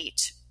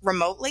replicate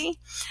remotely.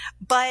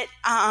 But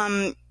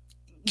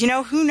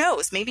who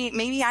knows?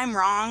 Maybe I'm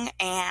wrong,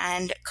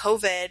 and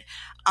COVID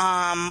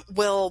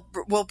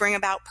will bring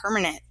about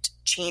permanent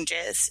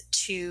changes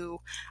to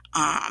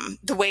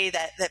the way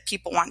that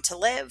people want to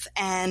live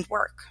and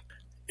work.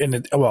 And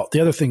the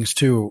other things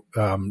too,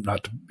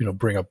 not to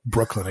bring up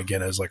Brooklyn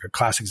again as like a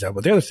classic example,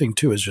 but the other thing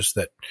too is just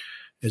that,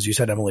 as you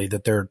said, Emily,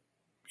 that they're,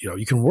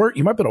 you can work,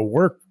 you might be able to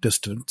work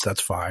distance, that's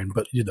fine,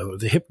 but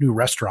the hip new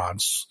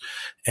restaurants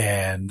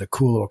and the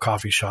cool little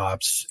coffee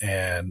shops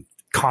and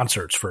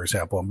concerts, for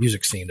example, a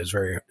music scene is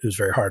very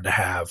hard to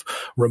have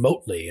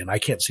remotely, and I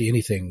can't see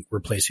anything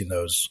replacing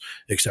those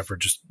except for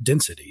just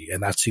density,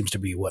 and that seems to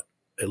be what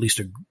at least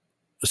a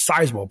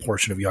sizable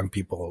portion of young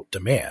people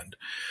demand.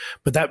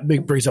 But that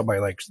brings up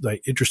my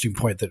interesting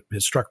point that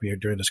has struck me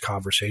during this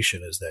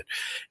conversation is that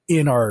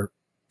in our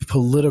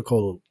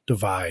political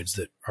divides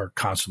that are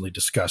constantly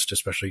discussed,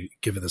 especially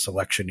given this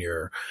election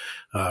year,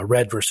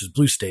 red versus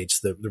blue states,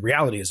 the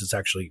reality is it's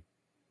actually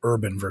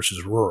urban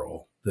versus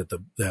rural.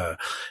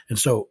 And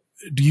so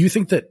do you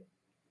think that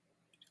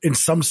in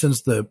some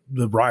sense the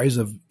rise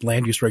of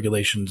land use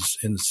regulations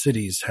in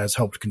cities has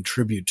helped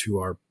contribute to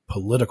our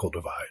political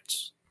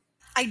divides?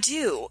 I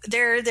do.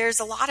 There's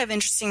a lot of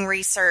interesting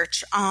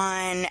research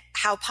on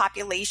how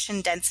population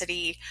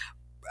density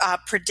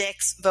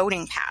predicts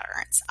voting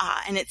patterns.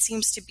 And it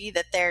seems to be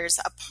that there's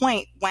a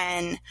point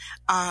when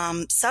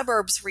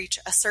suburbs reach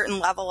a certain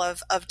level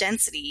of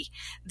density,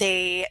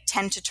 they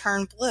tend to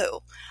turn blue.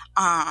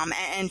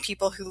 And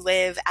people who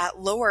live at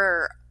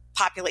lower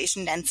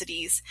population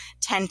densities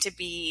tend to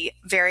be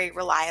very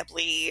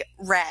reliably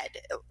red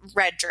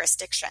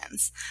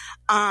jurisdictions.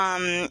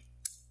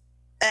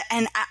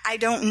 And I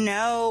don't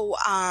know,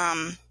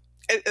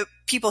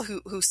 people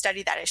who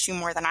study that issue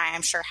more than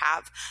I'm sure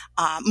have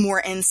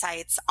more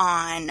insights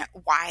on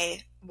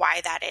why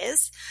that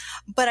is.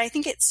 But I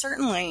think it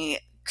certainly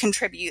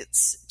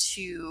contributes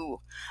to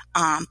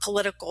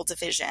political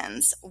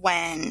divisions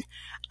when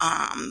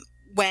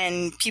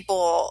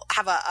people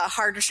have a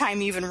harder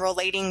time even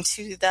relating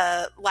to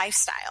the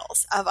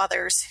lifestyles of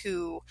others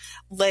who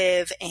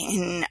live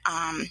in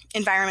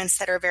environments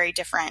that are very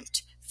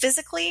different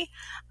physically,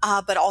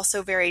 but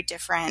also very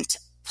different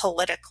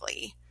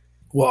politically.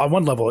 Well, on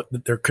one level,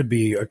 there could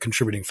be a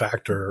contributing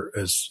factor,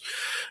 as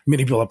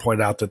many people have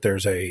pointed out, that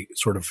there's a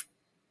sort of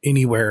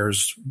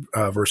anywheres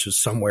versus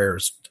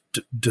somewheres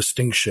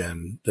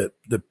distinction, that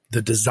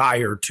the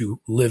desire to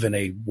live in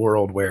a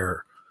world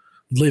where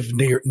live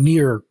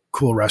near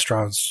cool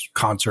restaurants,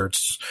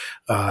 concerts,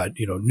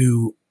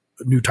 new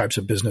new types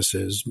of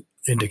businesses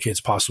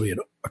indicates possibly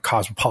a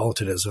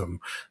cosmopolitanism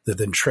that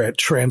then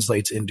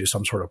translates into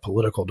some sort of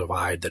political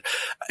divide. That,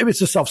 I mean,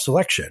 it's a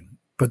self-selection,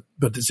 but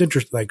it's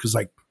interesting, like, because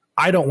like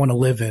I don't want to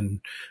live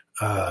in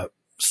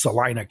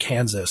Salina,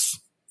 Kansas,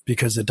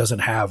 because it doesn't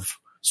have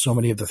so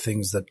many of the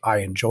things that I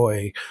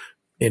enjoy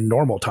in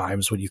normal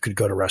times when you could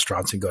go to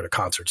restaurants and go to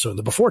concerts. So in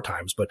the before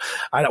times, but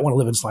I don't want to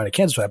live in Salina,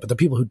 Kansas for that. But the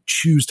people who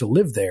choose to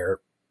live there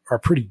are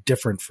pretty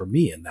different for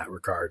me in that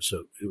regard.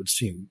 So it would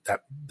seem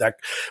that,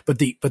 but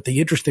the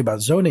interesting thing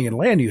about zoning and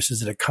land use is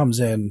that it comes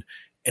in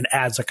and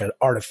adds like an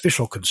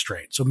artificial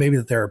constraint. So maybe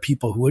that there are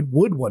people who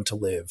would want to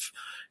live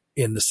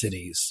in the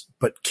cities,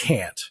 but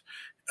can't.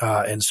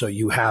 And so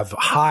you have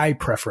high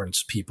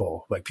preference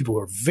people, like people who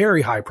are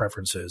very high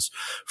preferences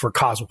for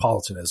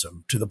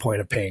cosmopolitanism to the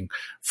point of paying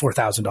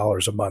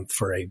 $4,000 a month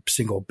for a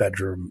single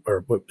bedroom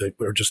or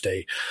just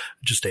a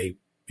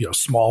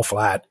small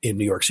flat in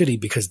New York City,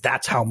 because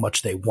that's how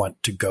much they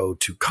want to go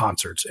to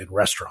concerts and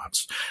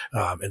restaurants.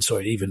 And so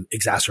it even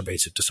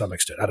exacerbates it to some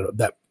extent. I don't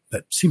know,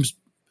 that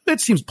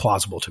seems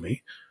plausible to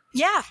me.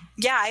 Yeah,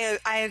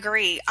 I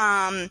agree.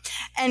 And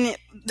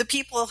the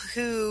people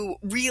who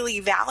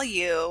really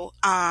value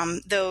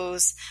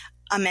those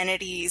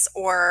amenities,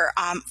 or,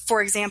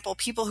 for example,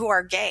 people who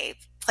are gay,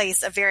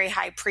 place a very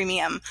high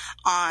premium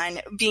on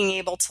being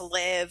able to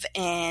live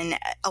in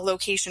a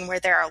location where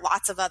there are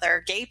lots of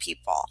other gay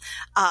people.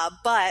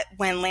 But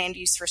when land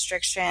use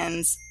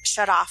restrictions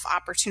shut off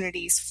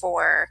opportunities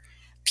for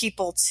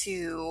people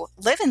to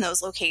live in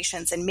those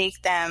locations and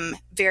make them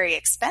very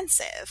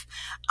expensive,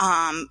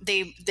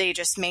 they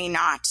just may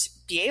not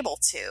be able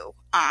to,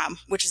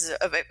 which is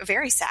a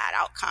very sad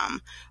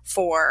outcome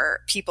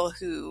for people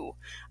who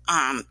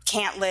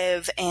can't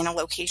live in a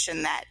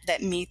location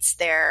that meets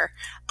their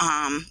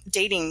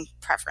dating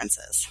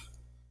preferences.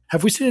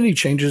 Have we seen any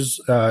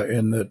changes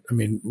in the, I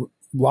mean,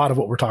 a lot of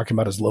what we're talking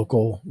about is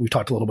local. We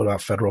talked a little bit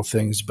about federal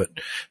things, but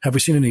have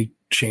we seen any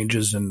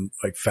changes in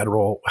like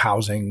federal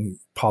housing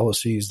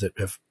policies that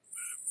have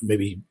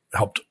maybe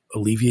helped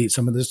alleviate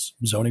some of this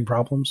zoning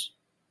problems?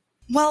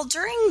 Well,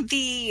 during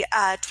the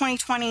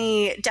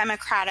 2020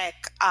 Democratic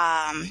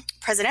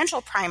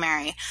presidential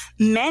primary,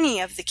 many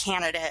of the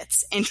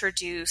candidates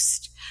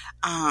introduced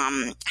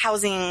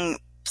housing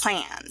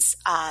plans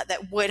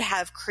that would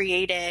have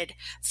created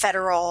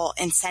federal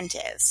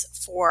incentives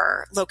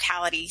for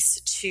localities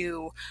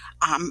to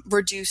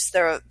reduce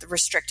the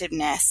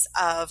restrictiveness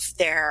of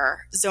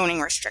their zoning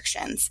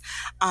restrictions.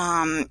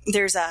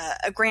 There's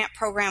a grant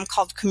program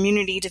called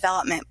Community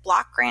Development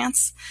Block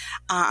Grants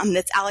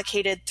that's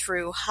allocated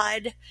through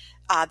HUD,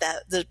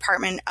 the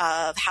Department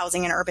of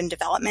Housing and Urban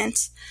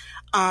Development,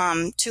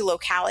 to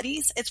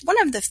localities. It's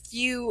one of the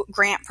few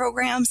grant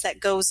programs that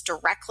goes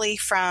directly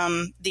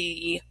from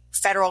the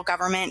federal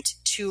government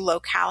to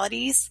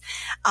localities.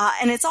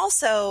 And it's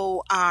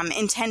also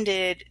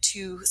intended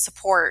to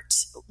support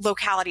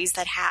localities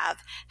that have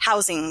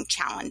housing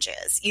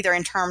challenges, either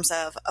in terms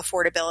of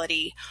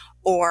affordability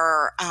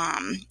or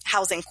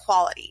housing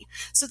quality.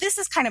 So this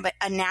is kind of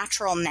a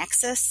natural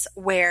nexus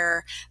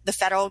where the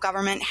federal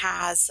government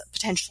has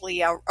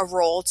potentially a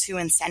role to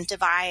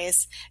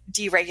incentivize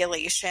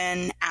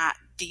deregulation at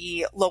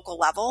the local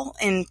level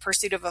in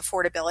pursuit of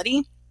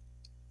affordability.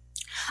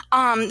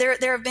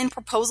 There have been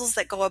proposals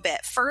that go a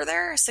bit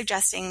further,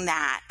 suggesting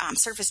that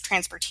surface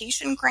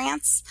transportation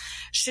grants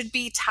should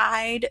be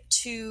tied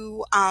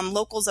to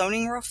local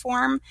zoning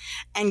reform.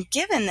 And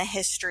given the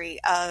history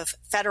of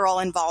federal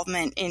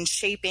involvement in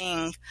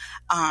shaping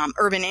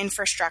urban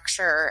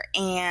infrastructure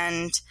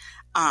and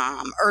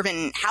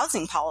urban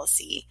housing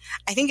policy,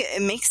 I think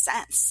it makes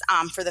sense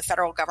for the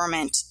federal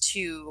government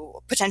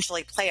to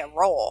potentially play a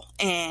role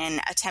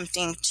in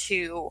attempting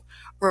to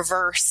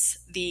reverse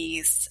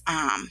these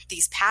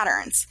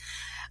patterns.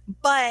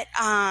 But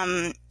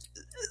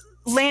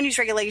land use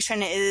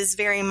regulation is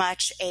very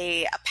much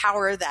a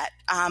power that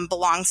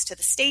belongs to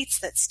the states,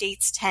 that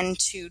states tend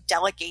to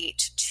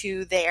delegate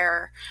to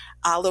their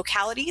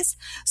localities.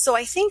 So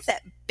I think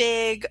that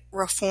big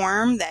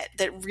reform that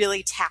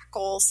really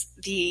tackles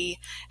the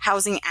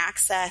housing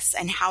access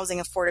and housing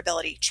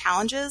affordability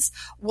challenges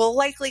will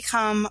likely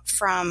come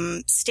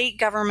from state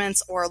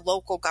governments or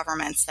local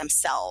governments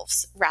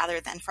themselves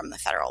rather than from the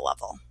federal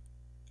level.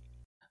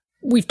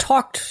 We've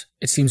talked,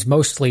 it seems,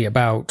 mostly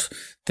about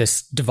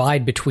this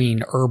divide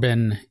between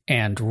urban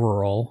and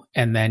rural,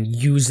 and then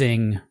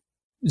using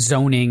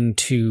zoning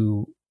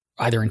to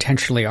either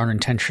intentionally or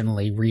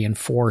unintentionally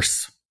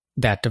reinforce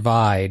that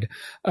divide.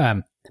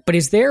 But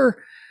is there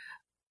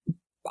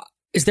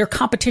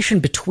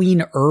competition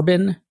between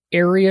urban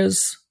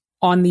areas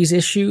on these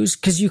issues?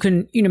 Because you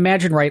can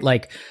imagine, right,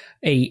 like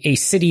a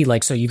city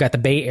like, so you've got the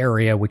Bay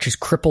Area, which is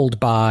crippled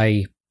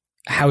by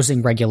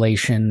housing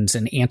regulations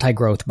and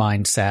anti-growth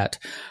mindset.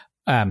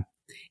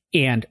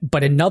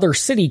 But another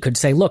city could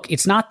say, look,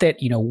 it's not that,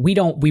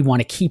 we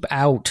want to keep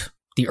out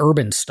the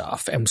urban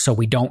stuff. And so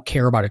we don't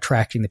care about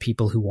attracting the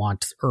people who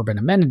want urban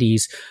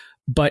amenities,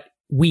 but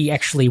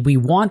we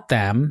want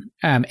them.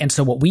 And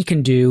so what we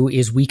can do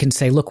is we can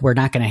say, look, we're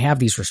not going to have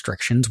these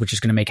restrictions, which is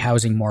going to make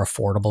housing more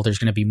affordable. There's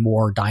going to be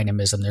more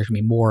dynamism. There's going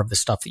to be more of the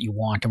stuff that you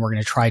want. And we're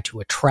going to try to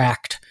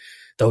attract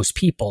those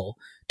people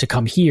to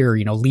come here,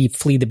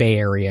 flee the Bay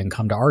Area and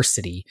come to our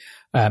city.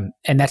 And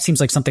that seems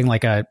like something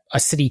like a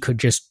city could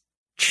just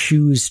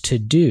choose to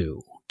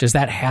do. Does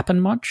that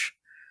happen much?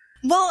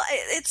 Well,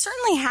 it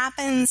certainly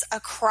happens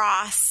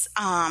across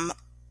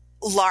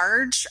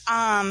large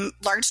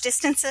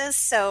distances.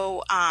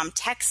 So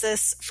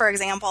Texas, for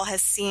example,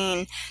 has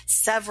seen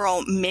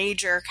several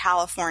major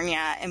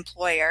California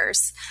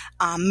employers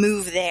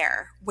move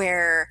there,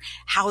 where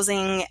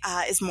housing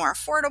is more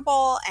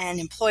affordable and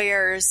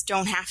employers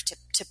don't have to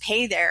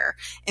pay their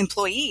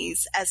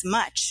employees as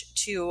much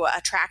to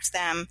attract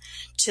them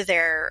to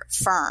their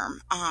firm.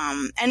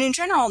 And in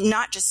general,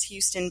 not just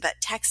Houston,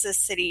 but Texas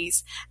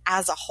cities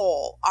as a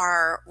whole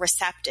are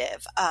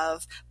receptive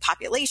of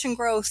population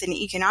growth and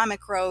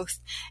economic growth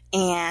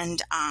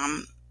and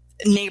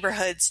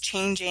neighborhoods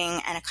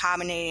changing and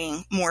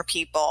accommodating more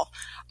people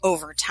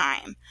over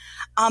time.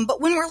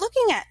 But when we're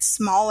looking at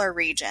smaller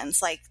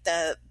regions like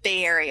the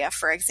Bay Area,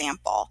 for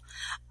example,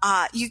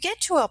 you get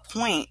to a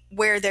point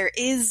where there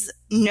is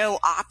no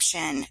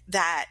option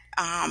that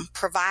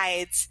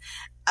provides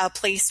a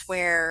place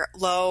where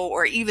low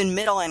or even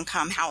middle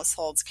income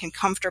households can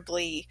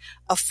comfortably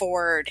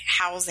afford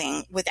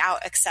housing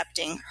without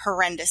accepting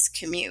horrendous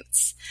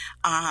commutes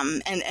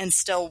and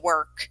still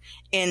work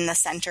in the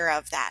center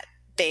of that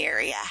Bay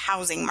Area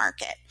housing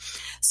market.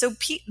 So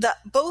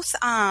both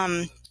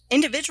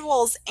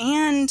individuals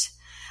and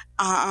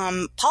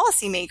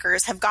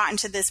policymakers have gotten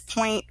to this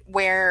point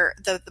where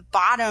the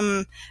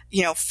bottom,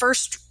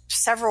 first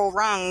several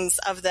rungs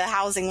of the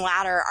housing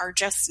ladder are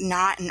just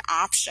not an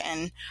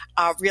option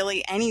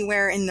really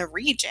anywhere in the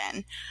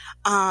region.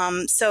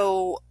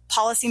 So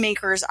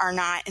policymakers are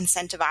not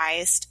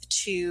incentivized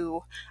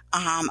to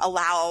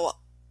allow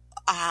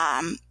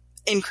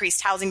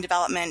increased housing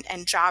development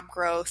and job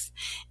growth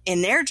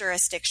in their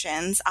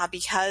jurisdictions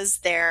because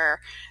their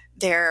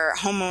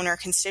homeowner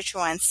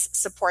constituents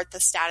support the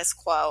status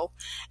quo,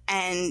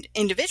 and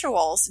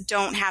individuals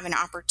don't have an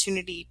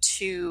opportunity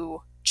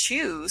to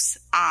choose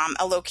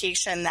a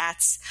location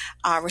that's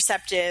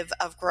receptive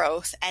of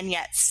growth and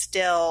yet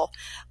still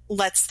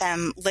lets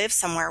them live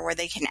somewhere where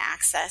they can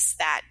access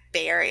that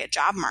Bay Area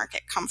job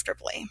market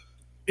comfortably.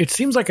 It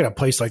seems like in a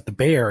place like the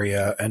Bay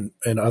Area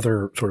and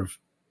other sort of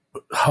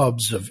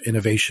hubs of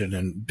innovation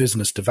and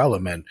business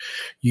development,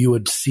 you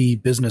would see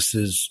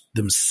businesses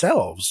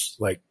themselves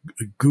like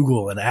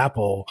Google and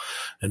Apple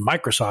and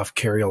Microsoft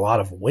carry a lot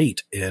of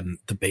weight in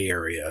the Bay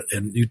Area.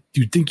 And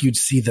you'd think you'd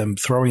see them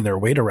throwing their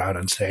weight around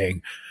and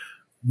saying,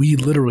 we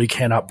literally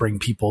cannot bring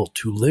people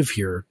to live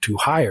here to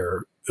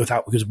hire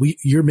because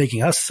you're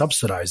making us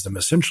subsidize them,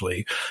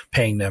 essentially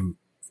paying them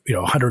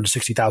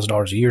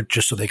 $160,000 a year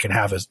just so they can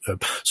have a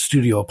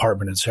studio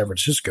apartment in San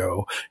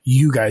Francisco.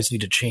 You guys need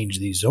to change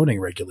these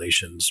zoning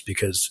regulations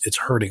because it's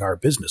hurting our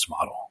business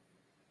model.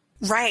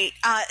 Right.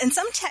 And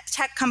some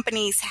tech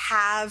companies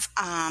have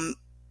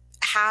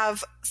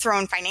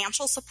thrown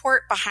financial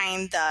support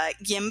behind the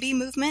YIMBY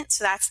movement.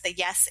 So that's the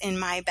Yes in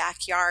My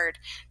Backyard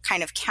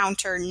kind of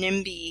counter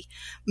NIMBY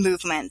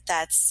movement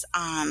that's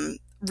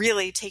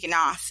really taken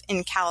off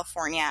in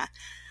California.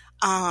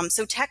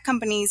 So tech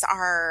companies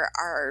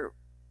are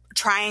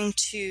trying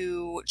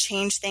to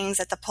change things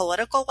at the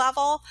political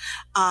level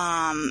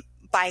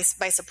by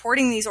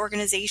supporting these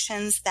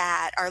organizations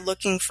that are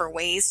looking for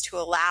ways to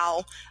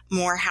allow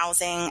more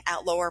housing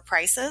at lower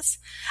prices.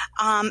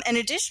 And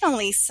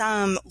additionally,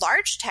 some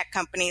large tech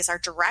companies are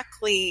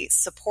directly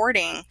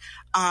supporting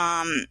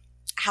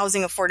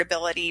housing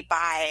affordability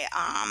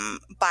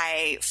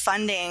by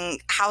funding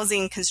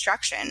housing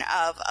construction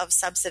of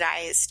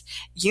subsidized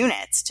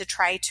units to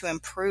try to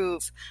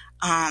improve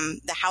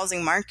the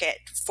housing market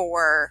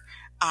for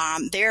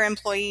their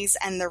employees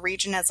and the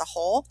region as a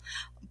whole.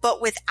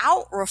 But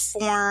without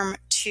reform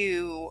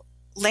to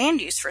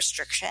land use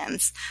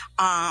restrictions,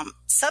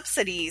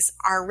 subsidies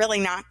are really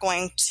not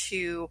going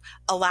to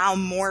allow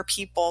more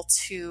people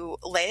to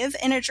live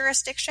in a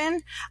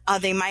jurisdiction.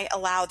 They might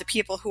allow the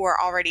people who are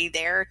already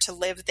there to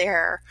live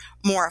there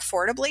more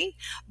affordably,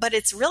 but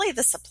it's really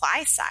the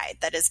supply side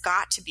that has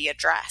got to be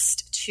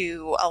addressed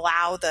to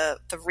allow the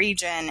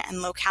region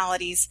and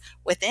localities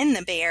within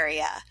the Bay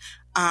Area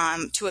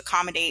to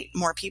accommodate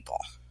more people.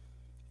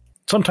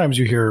 Sometimes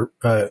you hear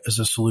as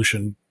a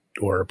solution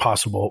or a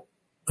possible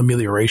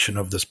amelioration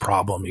of this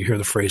problem, you hear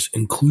the phrase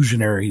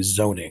inclusionary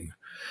zoning.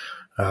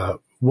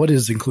 What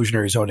is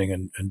inclusionary zoning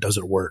and does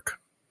it work?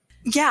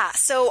 Yeah,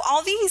 so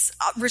all these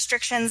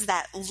restrictions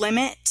that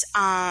limit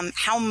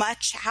how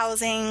much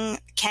housing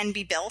can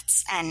be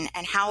built and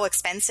how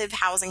expensive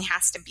housing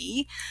has to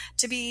be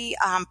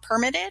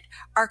permitted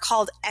are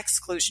called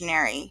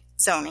exclusionary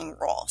zoning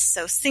rules.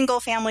 So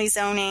single family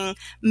zoning,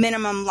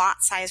 minimum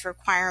lot size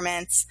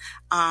requirements,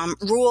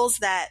 rules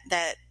that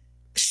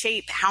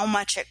shape how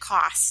much it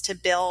costs to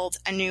build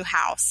a new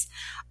house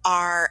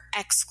are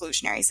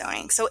exclusionary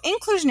zoning. So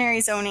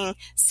inclusionary zoning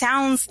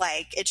sounds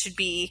like it should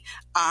be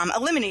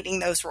eliminating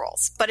those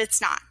rules, but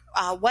it's not.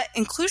 What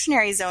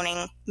inclusionary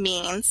zoning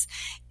means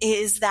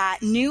is that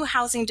new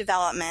housing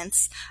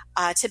developments,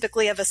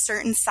 typically of a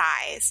certain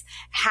size,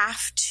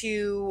 have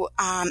to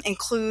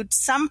include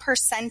some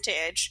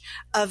percentage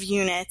of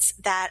units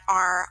that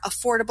are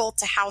affordable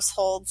to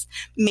households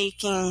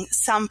making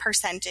some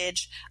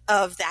percentage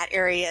of that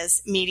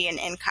area's median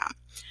income.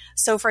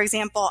 So, for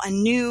example, a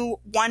new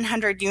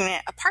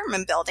 100-unit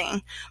apartment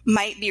building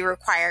might be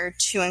required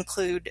to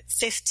include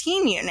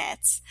 15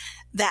 units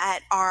that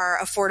are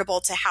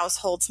affordable to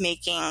households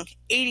making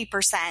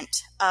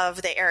 80%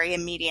 of the area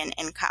median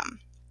income.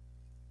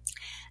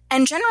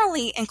 And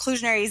generally,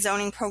 inclusionary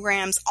zoning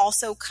programs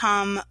also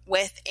come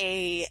with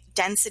a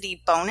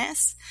density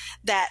bonus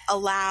that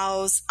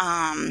allows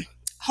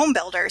home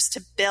builders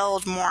to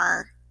build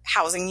more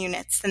housing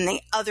units than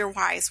they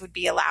otherwise would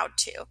be allowed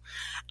to.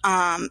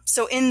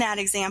 So in that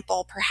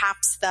example,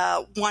 perhaps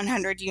the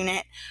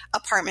 100-unit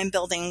apartment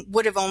building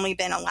would have only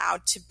been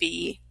allowed to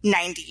be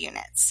 90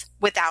 units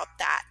without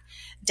that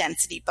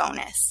density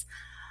bonus.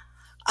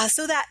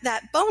 So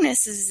that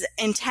bonus is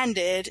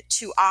intended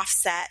to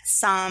offset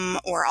some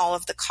or all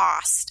of the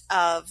cost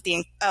of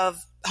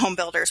home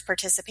builders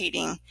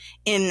participating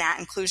in that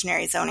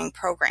inclusionary zoning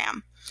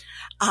program.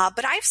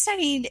 But I've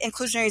studied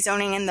inclusionary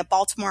zoning in the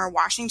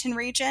Baltimore-Washington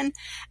region,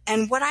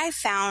 and what I've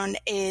found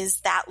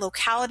is that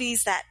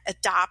localities that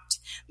adopt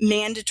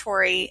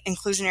mandatory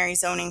inclusionary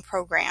zoning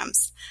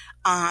programs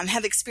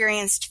have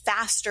experienced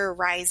faster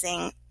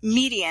rising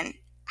median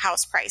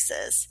house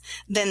prices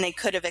than they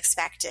could have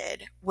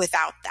expected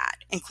without that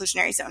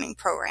inclusionary zoning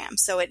program.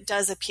 So it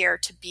does appear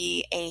to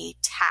be a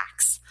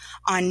tax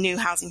on new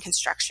housing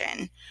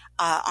construction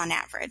on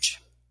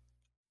average.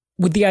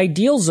 Would the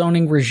ideal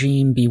zoning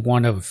regime be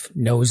one of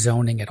no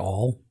zoning at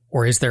all?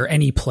 Or is there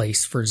any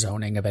place for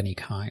zoning of any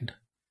kind?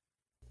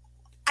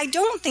 I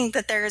don't think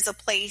that there is a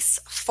place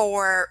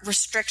for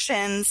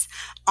restrictions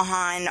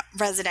on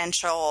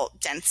residential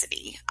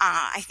density.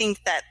 I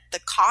think that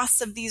the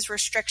costs of these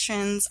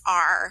restrictions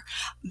are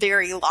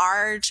very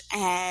large,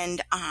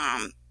 and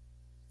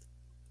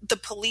the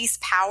police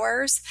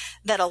powers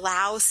that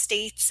allow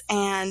states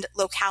and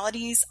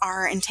localities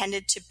are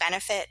intended to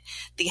benefit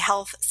the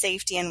health,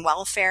 safety, and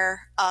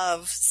welfare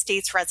of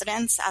states'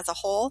 residents as a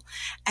whole.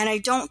 And I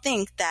don't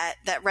think that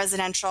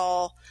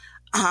residential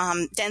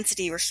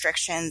density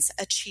restrictions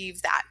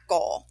achieve that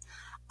goal.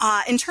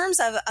 In terms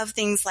of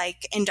things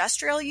like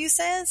industrial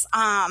uses,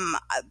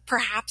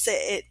 perhaps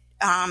it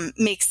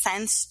makes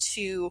sense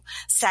to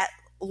set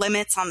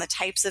limits on the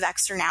types of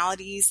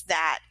externalities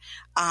that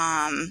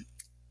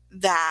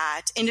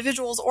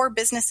individuals or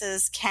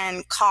businesses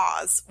can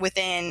cause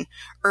within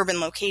urban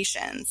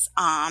locations,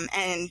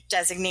 and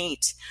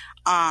designate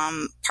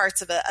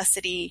parts of a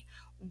city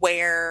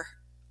where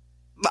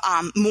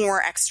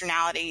more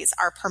externalities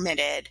are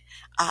permitted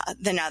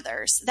than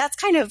others. That's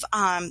kind of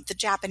the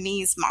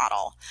Japanese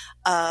model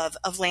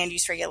of land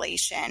use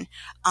regulation.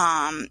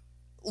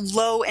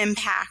 Low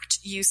impact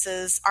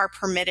uses are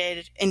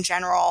permitted in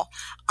general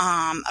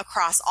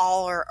across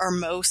all or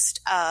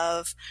most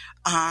of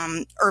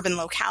urban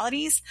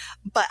localities,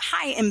 but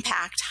high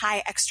impact,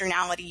 high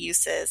externality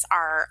uses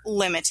are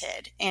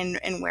limited in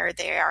where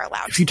they are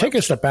allowed. If you take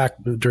a step back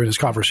during this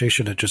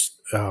conversation, it just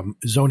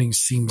zoning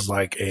seems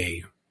like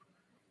a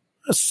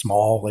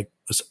small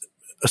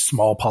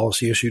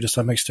policy issue to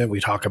some extent.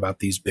 We talk about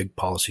these big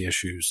policy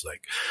issues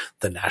like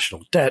the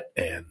national debt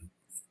and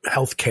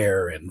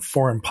healthcare and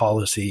foreign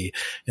policy,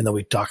 and then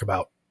we talk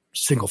about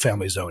single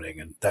family zoning,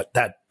 and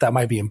that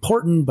might be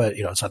important, but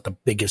it's not the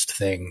biggest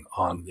thing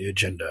on the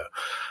agenda.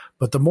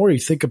 But the more you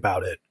think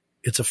about it,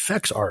 its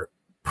effects are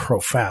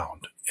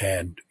profound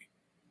and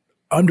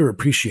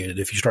underappreciated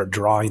if you start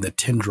drawing the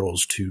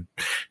tendrils to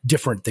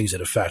different things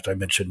that affect. I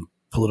mentioned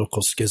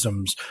political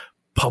schisms.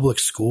 Public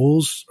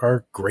schools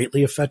are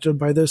greatly affected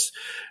by this.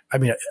 I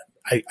mean,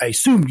 I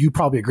assume you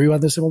probably agree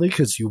on this, Emily,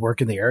 because you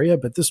work in the area,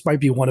 but this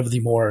might be one of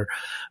the more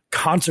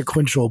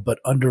consequential but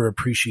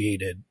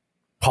underappreciated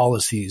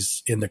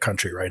policies in the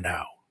country right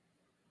now.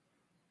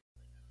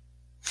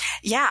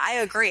 Yeah, I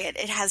agree.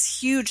 It has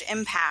huge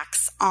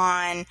impacts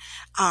on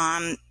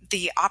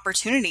the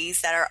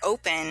opportunities that are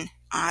open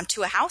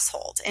to a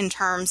household in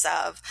terms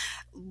of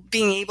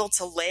being able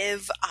to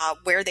live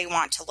where they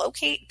want to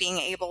locate, being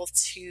able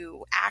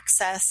to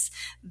access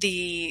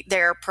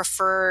their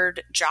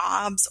preferred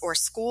jobs or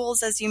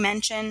schools, as you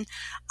mentioned.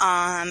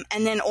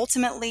 And then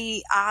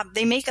ultimately,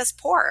 they make us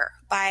poorer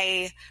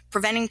by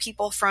preventing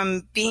people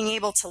from being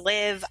able to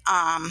live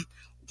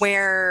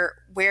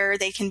where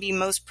they can be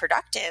most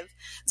productive.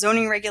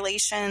 Zoning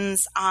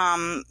regulations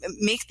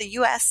make the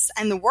U.S.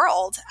 and the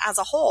world as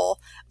a whole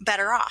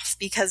better off,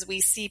 because we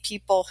see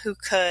people who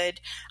could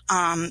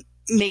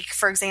make,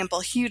 for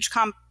example, huge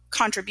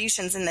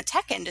contributions in the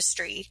tech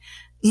industry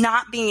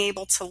not being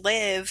able to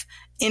live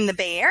in the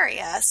Bay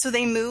Area. So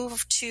they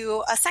move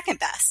to a second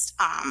best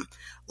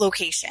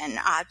location,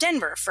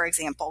 Denver, for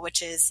example,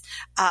 which is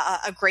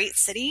a great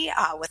city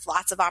with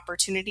lots of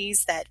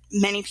opportunities that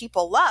many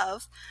people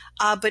love,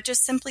 but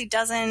just simply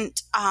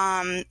doesn't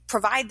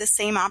provide the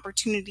same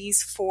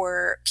opportunities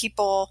for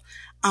people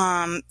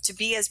to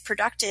be as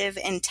productive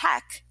in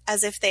tech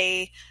as if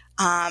they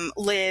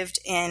lived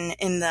in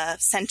the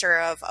center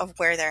of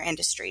where their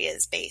industry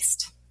is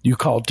based. You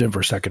called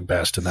Denver second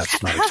best, and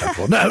that's not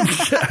acceptable. No,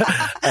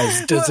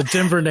 as a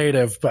Denver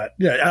native, but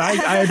yeah,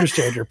 I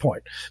understand your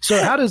point.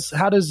 So how does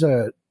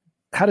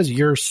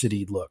your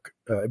city look?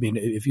 I mean,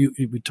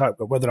 we talk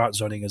about whether or not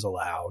zoning is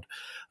allowed,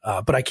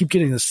 but I keep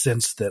getting the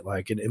sense that,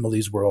 like, in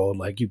Emily's world,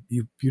 like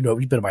you've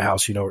been in my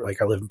house,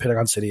 like I live in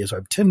Pentagon City, so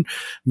I'm 10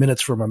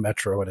 minutes from a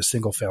metro in a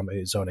single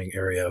family zoning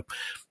area.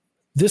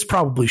 This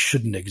probably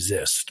shouldn't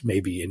exist,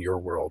 maybe, in your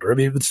world, or I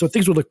mean, so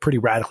things would look pretty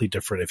radically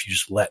different if you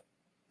just let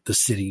the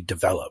city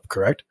develop,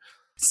 correct?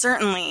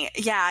 Certainly.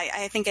 Yeah,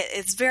 I think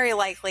it's very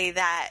likely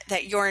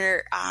that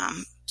your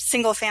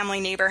single family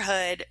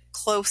neighborhood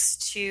close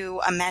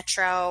to a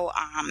metro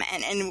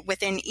and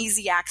within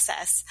easy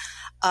access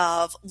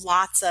of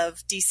lots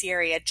of DC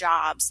area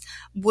jobs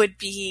would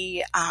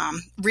be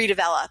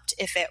redeveloped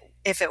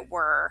if it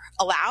were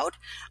allowed.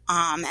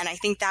 And I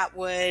think that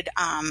would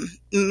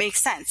make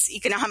sense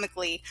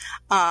economically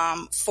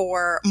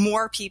for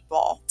more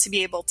people to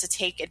be able to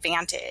take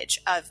advantage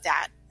of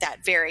that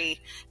very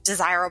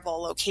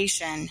desirable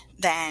location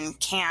than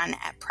can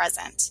at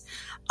present.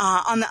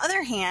 On the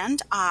other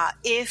hand,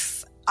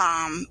 if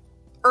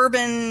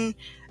urban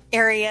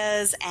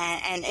areas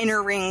and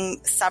inner ring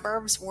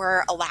suburbs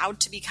were allowed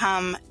to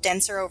become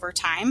denser over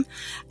time,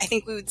 I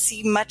think we would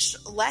see much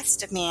less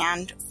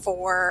demand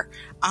for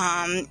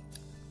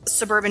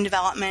suburban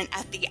development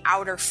at the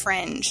outer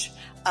fringe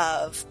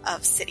of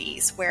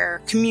cities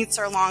where commutes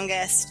are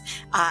longest,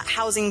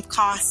 housing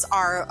costs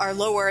are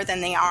lower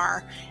than they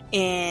are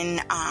in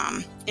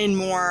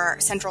more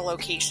central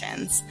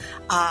locations.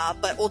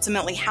 But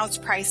ultimately, house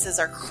prices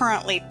are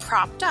currently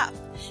propped up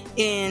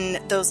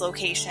in those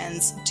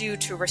locations due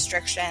to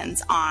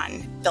restrictions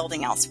on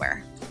building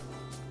elsewhere.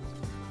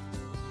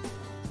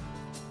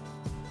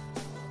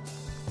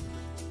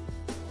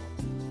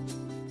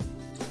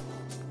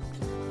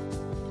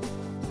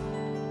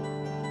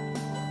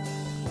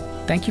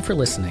 Thank you for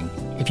listening.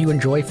 If you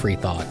enjoy Free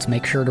Thoughts,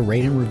 make sure to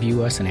rate and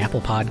review us in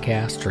Apple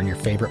Podcasts or in your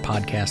favorite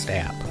podcast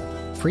app.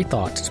 Free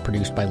Thoughts is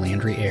produced by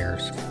Landry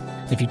Ayers.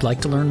 If you'd like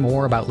to learn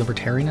more about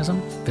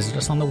libertarianism, visit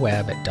us on the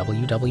web at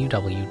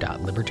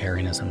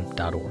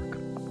www.libertarianism.org.